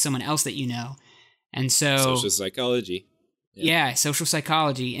like with someone else that you know. And so social psychology. Yeah, social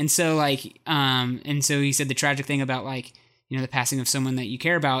psychology. And so like and so he said the tragic thing about like, the passing of someone that you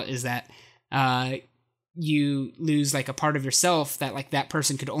care about is that you lose like a part of yourself that like that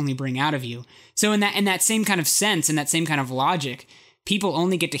person could only bring out of you. So in that same kind of sense, in that same kind of logic, people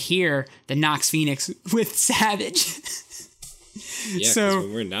only get to hear the Knox Phoenix with Savage. Yeah, So- because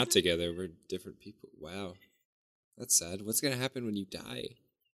when we're not together, we're different people. Wow, that's sad. What's gonna happen when you die?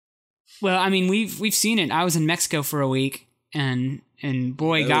 Well, I mean, we've seen it. I was in Mexico for a week, and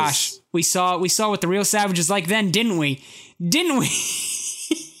boy, That gosh, we saw what the real Savage is like then, didn't we? Didn't we?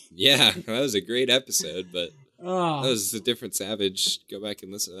 Yeah, that was a great episode, but Oh. that was a different Savage. Go back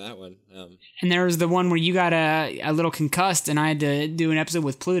and listen to that one. And there was the one where you got a little concussed, and I had to do an episode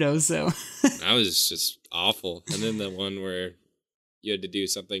with Pluto. So That was just awful. And then the one where you had to do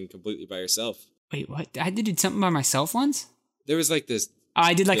something completely by yourself. wait, what? I had to do something by myself once. There was like this.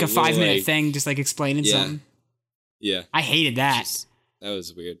 I did like The a 5-minute little, like- thing, just like explaining Yeah. something. Yeah, I hated that. that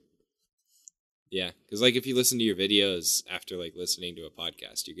was weird. Yeah, because like if you listen to your videos after like listening to a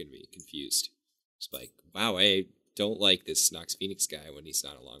podcast, you're gonna be confused. It's like, wow, I don't like this Knox Phoenix guy when he's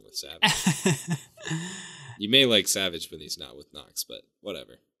not along with Savage. You may like Savage when he's not with Knox, but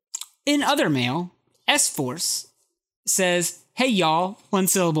whatever. In other mail, S Force says, "Hey y'all," one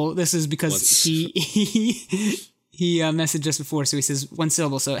syllable. This is because One- he messaged us before, so he says one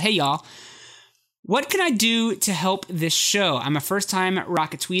syllable. So, hey y'all, what can I do to help this show? I'm a first-time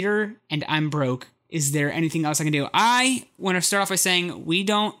Rocket tweeter, and I'm broke. Is there anything else I can do? I want to start off by saying we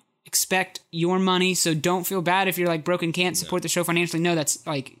don't expect your money, so don't feel bad if you're like broke and can't support the show financially. No, that's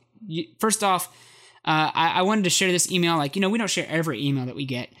like first off, I wanted to share this email. Like, we don't share every email that we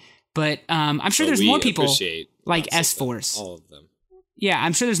get, but I'm sure But there's we more people appreciate like lots of S them, Force. all of them. Yeah,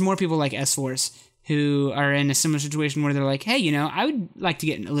 I'm sure there's more people like S Force who are in a similar situation where they're like, hey, I would like to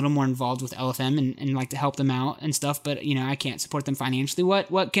get a little more involved with LFM and like to help them out and stuff, but I can't support them financially.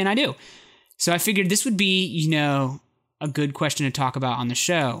 What can I do? So I figured this would be, a good question to talk about on the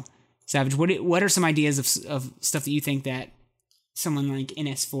show. Savage, what are some ideas of stuff that you think that someone like in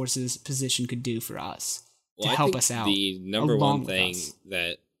S Force's position could do for us to help us out? The number one thing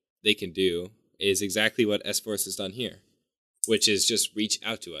that they can do is exactly what S Force has done here, which is just reach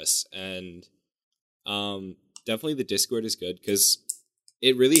out to us. And definitely the Discord is good because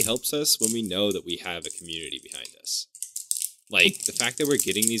it really helps us when we know that we have a community behind us. Like, the fact that we're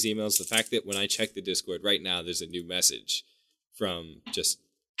getting these emails, the fact that when I check the Discord right now, there's a new message from just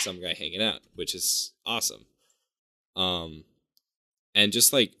some guy hanging out, which is awesome. And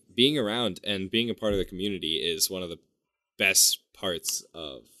just, like, being around and being a part of the community is one of the best parts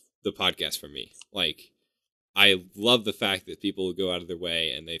of the podcast for me. Like, I love the fact that people go out of their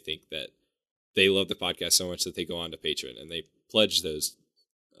way and they think that they love the podcast so much that they go on to Patreon and they pledge those,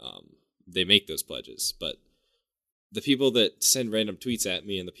 they make those pledges. But the people that send random tweets at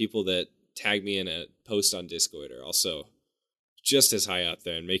me and the people that tag me in a post on Discord are also just as high out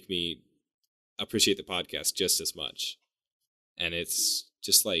there and make me appreciate the podcast just as much. And it's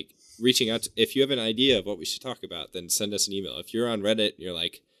just like reaching out. If you have an idea of what we should talk about, then send us an email. If you're on Reddit and you're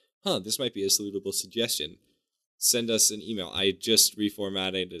like, this might be a suitable suggestion, send us an email. I just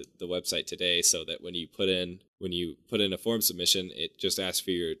reformatted the website today so that when you put in a form submission, it just asks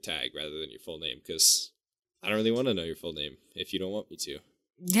for your tag rather than your full name, because I don't really want to know your full name if you don't want me to.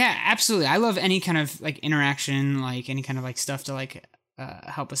 Yeah, absolutely. I love any kind of like interaction, like any kind of like stuff to like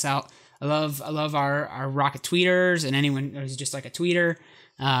help us out. I love our Rocket tweeters and anyone who's just like a tweeter.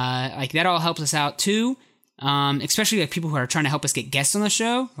 Like that all helps us out too. Especially like people who are trying to help us get guests on the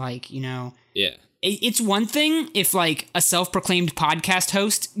show. Like, yeah. It's one thing if like a self-proclaimed podcast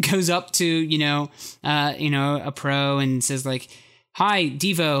host goes up to, a pro and says like, "Hi,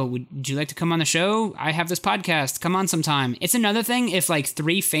 Devo, would you like to come on the show? I have this podcast. Come on sometime." It's another thing if like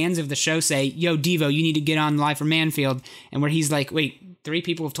 3 fans of the show say, "Yo, Devo, you need to get on Live from Manfield." And where he's like, "Wait, 3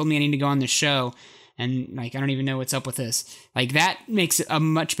 people have told me I need to go on this show. And like, I don't even know what's up with this." Like that makes a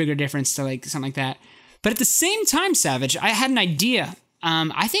much bigger difference to like something like that. But at the same time, Savage, I had an idea.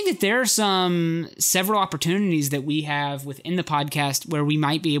 I think that there are several opportunities that we have within the podcast where we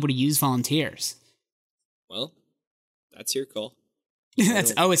might be able to use volunteers. Well, that's your call.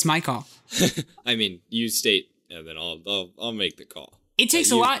 It's my call. I mean, you state, and then I'll make the call. It takes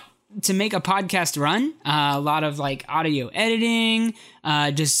a lot to make a podcast run. A lot of like audio editing,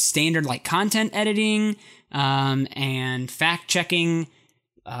 just standard like content editing, and fact checking,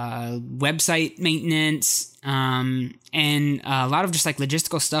 website maintenance, and a lot of just like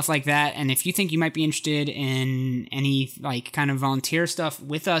logistical stuff like that. And if you think you might be interested in any like kind of volunteer stuff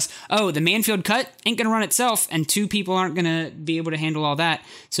with us, the Manfield Cut ain't gonna run itself, and 2 people aren't gonna be able to handle all that.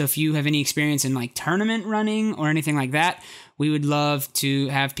 So if you have any experience in like tournament running or anything like that, we would love to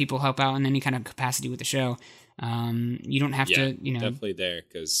have people help out in any kind of capacity with the show. You don't have to, definitely there,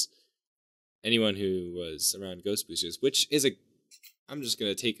 because anyone who was around Ghost Boosters, which is I'm just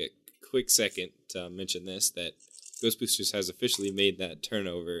going to take a quick second to mention this, that Ghost Boosters has officially made that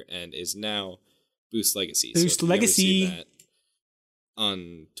turnover and is now Boost Legacy. Boost Legacy. You ever see that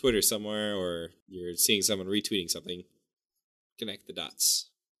on Twitter somewhere, or you're seeing someone retweeting something, connect the dots.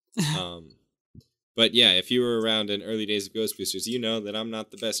 But yeah, if you were around in early days of Ghost Boosters, you know that I'm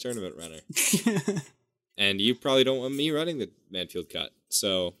not the best tournament runner. And you probably don't want me running the Manfield Cut.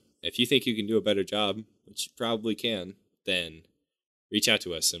 So if you think you can do a better job, which you probably can, then reach out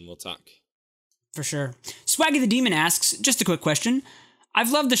to us and we'll talk. For sure. Swaggy the Demon asks, just a quick question.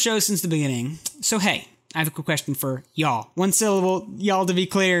 I've loved the show since the beginning. So hey, I have a quick question for y'all. 1 syllable, y'all, to be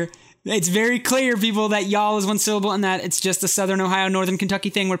clear. It's very clear, people, that y'all is 1 syllable and that it's just a Southern Ohio, Northern Kentucky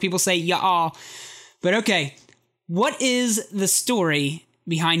thing where people say y'all. But okay, what is the story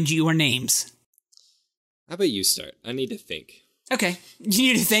behind your names? How about you start? I need to think. Okay.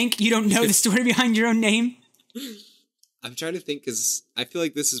 You need to think? You don't know the story behind your own name? I'm trying to think because I feel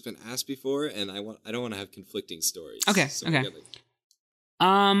like this has been asked before, and I don't want to have conflicting stories. Okay. So okay.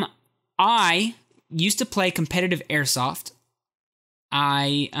 I used to play competitive airsoft.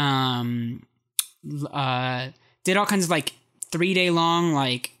 I did all kinds of like 3-day long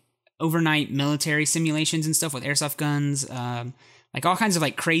like overnight military simulations and stuff with airsoft guns. Like all kinds of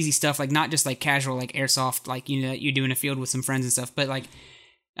like crazy stuff, like not just like casual like airsoft, like that you do in a field with some friends and stuff, but like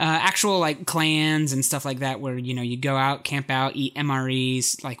actual like clans and stuff like that where you go out, camp out, eat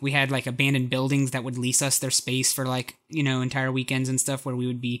MREs. Like we had like abandoned buildings that would lease us their space for like entire weekends and stuff, where we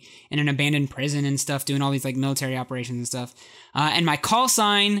would be in an abandoned prison and stuff doing all these like military operations and stuff. And my call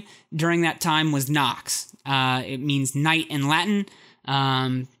sign during that time was Nox. It means night in Latin,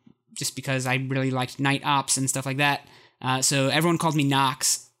 just because I really liked night ops and stuff like that. So everyone called me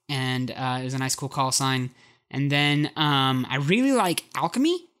Nox, and it was a nice cool call sign. And then I really like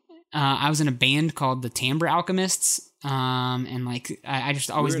alchemy, I was in a band called the Timbre Alchemists. And like I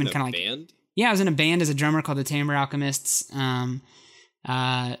just always been kind of like band? Yeah, I was in a band as a drummer called the Timbre Alchemists.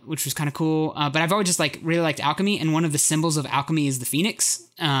 Which was kind of cool. But I've always just like really liked alchemy, and one of the symbols of alchemy is the phoenix.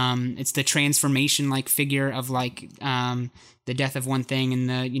 It's the transformation like figure of like the death of one thing and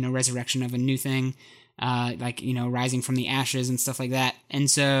the resurrection of a new thing. Rising from the ashes and stuff like that. And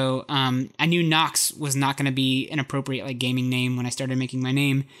so I knew Nox was not going to be an appropriate like gaming name when I started making my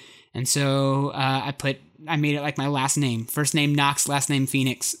name. And so I made it like my last name. First name Nox, last name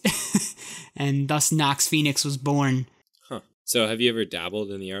Phoenix. And thus Nox Phoenix was born. Huh. So have you ever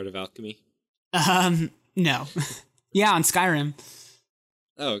dabbled in the art of alchemy? No. Yeah, on Skyrim.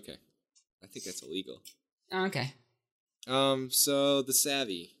 Oh, okay. I think that's illegal. Oh, okay. So the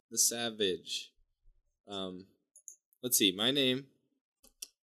Savage. Let's see, my name,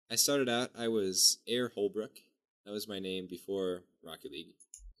 I started out, I was Air Holbrook. That was my name before Rocket League,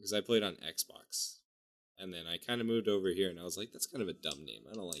 because I played on Xbox. And then I kind of moved over here, and I was like, that's kind of a dumb name.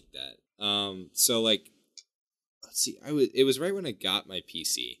 I don't like that. So, like, let's see, it was right when I got my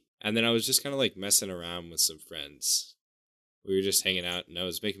PC. And then I was just kind of, like, messing around with some friends. We were just hanging out, and I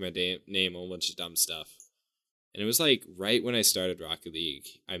was making my name a whole bunch of dumb stuff. And it was, like, right when I started Rocket League,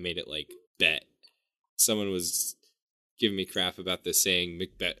 I made it, like, bet. Someone was giving me crap about this saying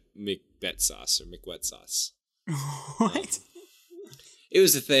McBet sauce or McWet sauce. What? It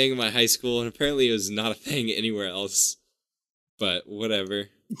was a thing in my high school, and apparently it was not a thing anywhere else. But whatever.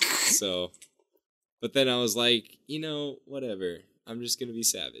 But then I was like, whatever. I'm just going to be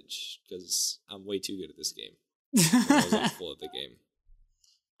Savage, because I'm way too good at this game. I was awful at the game.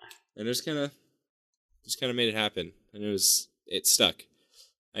 And just kind of made it happen. And it stuck.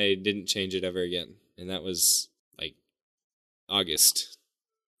 I didn't change it ever again. And that was, like, August.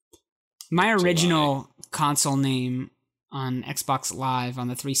 My original console name on Xbox Live on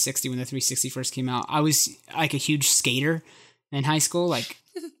the 360, when the 360 first came out, I was, like, a huge skater in high school, like,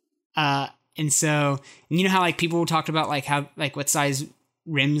 and so, you know how, like, people talked about, like, how, like, what size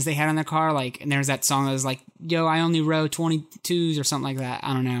rims they had on their car, like, and there's that song that was like, yo, I only row 22s or something like that,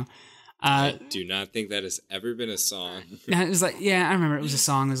 I don't know. I do not think that has ever been a song. It was like, yeah, I remember it was a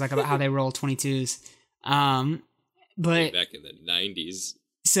song. It was like about how they roll 22s. But back in the 90s.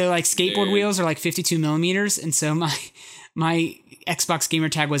 So like skateboard wheels are like 52 millimeters. And so my Xbox gamer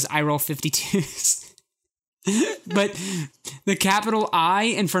tag was I roll 52s. But the capital I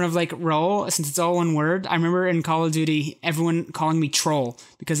in front of like roll, since it's all one word, I remember in Call of Duty, everyone calling me Troll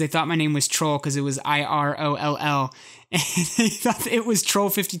because they thought my name was Troll because it was IROLL. And they thought it was Troll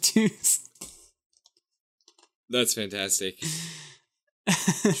 52s. That's fantastic.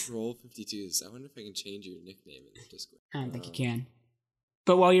 Troll 52s. I wonder if I can change your nickname in the Discord. I don't think you can.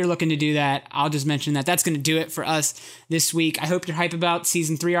 But while you're looking to do that, I'll just mention that that's going to do it for us this week. I hope you're hype about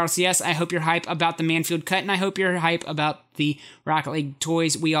Season 3 RCS. I hope you're hype about the Manfield Cut, and I hope you're hype about the Rocket League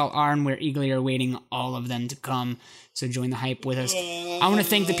toys. We all are, and we're eagerly awaiting all of them to come. So join the hype with us. I want to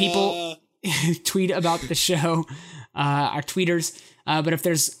thank the people who tweet about the show, our tweeters. But if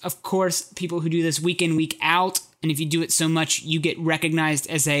there's, of course, people who do this week in, week out, and if you do it so much, you get recognized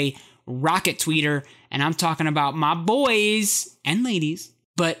as a Rocket tweeter. And I'm talking about my boys and ladies.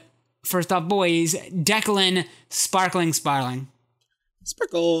 But first off, boys, Declan Sparkling.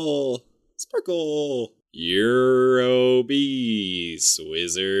 Sparkle. Euro Beast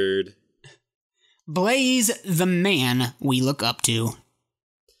Wizard. Blaze, the man we look up to.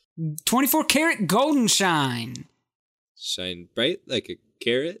 24 karat golden shine. Shine bright like a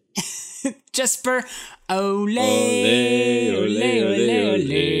carrot. Jesper, ole, ole.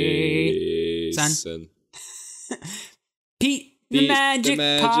 Son. Pete, the magic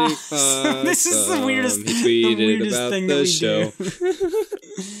possum. This is the weirdest, thing that we do.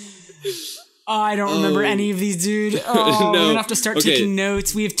 Oh, I don't remember any of these, dude. Oh, no. We're gonna have to start taking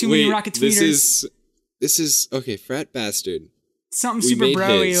notes. We have too many Rocket tweeters. This is okay, frat bastard. Something super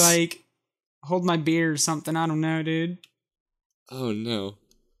bro-y, like hold my beer or something. I don't know, dude. Oh no.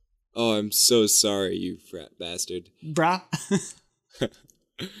 Oh, I'm so sorry, you frat bastard. Brah.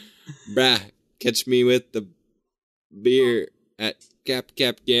 Brah, catch me with the beer at Cap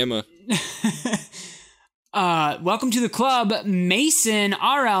Gamma. Welcome to the club, Mason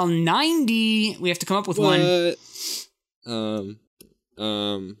RL90. We have to come up with one.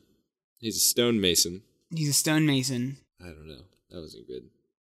 He's a stonemason. He's a stonemason. I don't know. That wasn't good.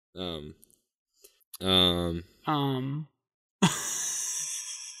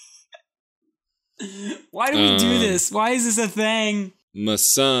 Why do we do this? Why is this a thing? My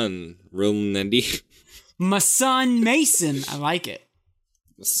son, Rolandy. My son Mason. I like it.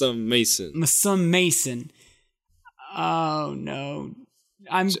 My son Mason. My son Mason. Oh no.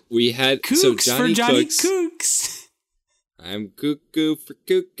 I'm We had Kooks so Johnny for Johnny Cooks. Kooks. I'm cuckoo for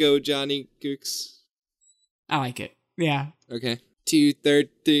cuckoo, Johnny Cooks. I like it. Yeah. Okay.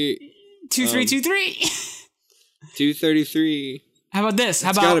 230. 2323. 233. How about this?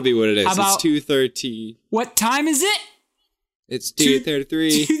 That's gotta be what it is. How about, It's 2:30. what time is it? It's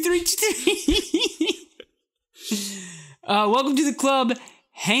 2:33. 2323. Welcome to the club,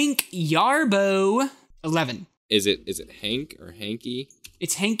 Hank Yarbo 11. Is it Hank or Hanky?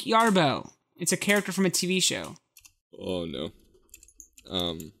 It's Hank Yarbo. It's a character from a TV show. Oh no.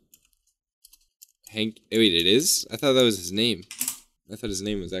 Hank. Wait, it is? I thought that was his name. I thought his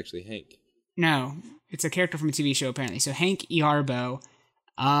name was actually Hank. No, it's a character from a TV show apparently. So Hank Yarbo.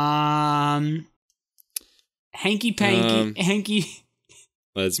 Hanky Panky. Hanky.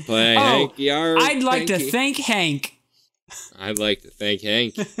 Let's play Oh, Hank Yarbo. I'd like to thank Hank. I'd like to thank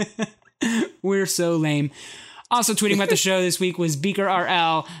Hank. We're so lame. Also tweeting about the show this week was Beaker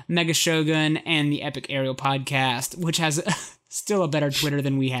RL, Mega Shogun, and the Epic Aerial Podcast, which has still a better Twitter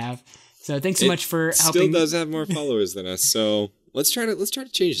than we have. So thanks so much for helping. Still does have more followers than us, so let's try to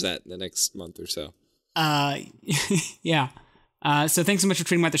change that in the next month or so. Yeah. So thanks so much for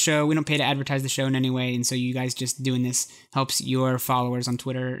tweeting about the show. We don't pay to advertise the show in any way, and so you guys just doing this helps your followers on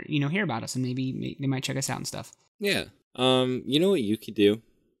Twitter, hear about us, and maybe they might check us out and stuff. Yeah. You know what you could do?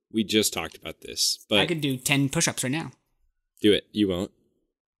 We just talked about this, but I could do 10 push-ups right now. Do it. You won't.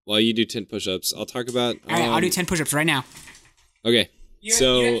 While you do 10 push-ups, I'll talk about. All right, I'll do 10 push-ups right now. Okay.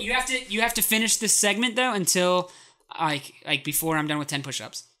 You have to finish this segment though until like before I'm done with 10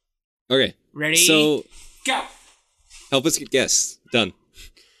 push-ups. Okay. Ready? So go. Help us get guests. Done.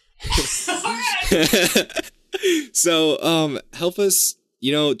 So help us.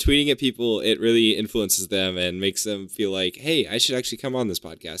 Tweeting at people, it really influences them and makes them feel like, hey, I should actually come on this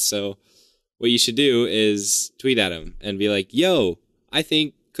podcast. So what you should do is tweet at them and be like, yo, I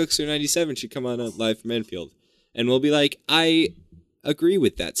think Cookster97 should come on a Live from Manfield. And we'll be like, I agree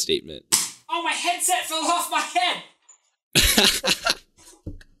with that statement. Oh, my headset fell off my head.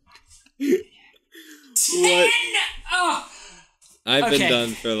 10! What? Oh. I've been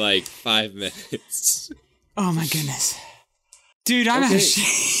done for like 5 minutes. Oh my goodness. Dude, I'm out of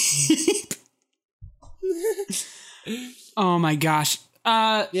shape. Oh my gosh.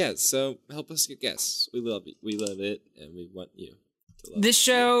 Yeah, so help us get guests. We love it. We love it, and we want you to love This it.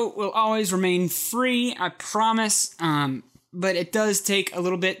 show will always remain free, I promise. But it does take a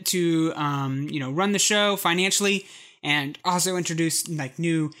little bit to run the show financially and also introduce like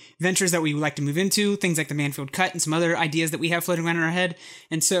new ventures that we would like to move into, things like the Manfield Cut and some other ideas that we have floating around in our head.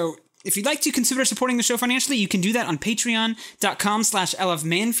 And so if you'd like to consider supporting the show financially, you can do that on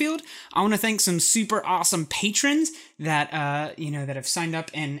patreon.com/LFManfield. I want to thank some super awesome patrons that that have signed up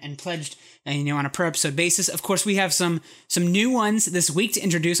and pledged on a per episode basis. Of course, we have some new ones this week to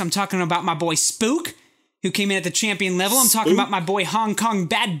introduce. I'm talking about my boy Spook, who came in at the champion level. I'm talking about my boy Hong Kong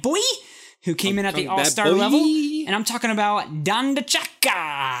Bad Boy, who came in at the all-star level. And I'm talking about Dondo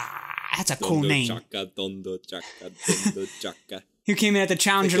Chaka. That's a cool name. Dondo Chaka. Who came in at the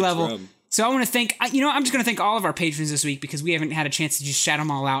challenger level. Drum. So I want to thank, I'm just going to thank all of our patrons this week because we haven't had a chance to just shout them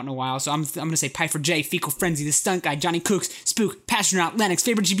all out in a while. So I'm going to say Piper J, Fecal Frenzy, The Stunt Guy, Johnny Cooks, Spook, Passionaut, Lennox,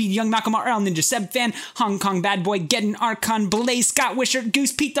 Favorite GB, Young Malcolm RL, Ninja Seb Fan, Hong Kong Bad Boy, Geddon, Archon, Blaze, Scott Wishart,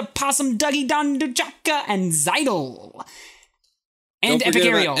 Goose Pete the Possum, Dougie, Dondo Chaka, and Zeidel. And Epic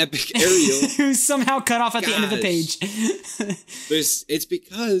Aerial. Epic Aerial. Who's somehow cut off at the end of the page. It's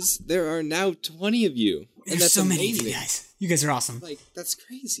because there are now 20 of you. And There's that's so amazing. many of you guys. You guys are awesome. Like, that's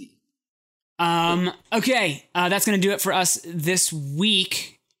crazy. Okay, that's going to do it for us this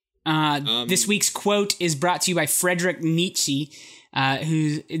week. This week's quote is brought to you by Frederick Nietzsche,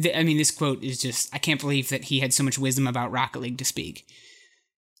 this quote is just, I can't believe that he had so much wisdom about Rocket League to speak.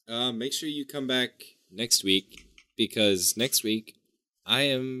 Make sure you come back next week, because next week I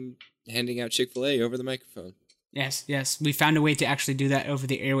am handing out Chick-fil-A over the microphone. Yes, we found a way to actually do that over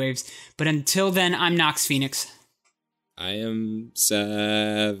the airwaves. But until then, I'm Nox Phoenix. I am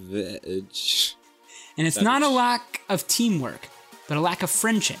Savage. And it's not a lack of teamwork, but a lack of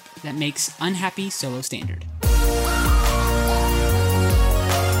friendship that makes unhappy Solo Standard.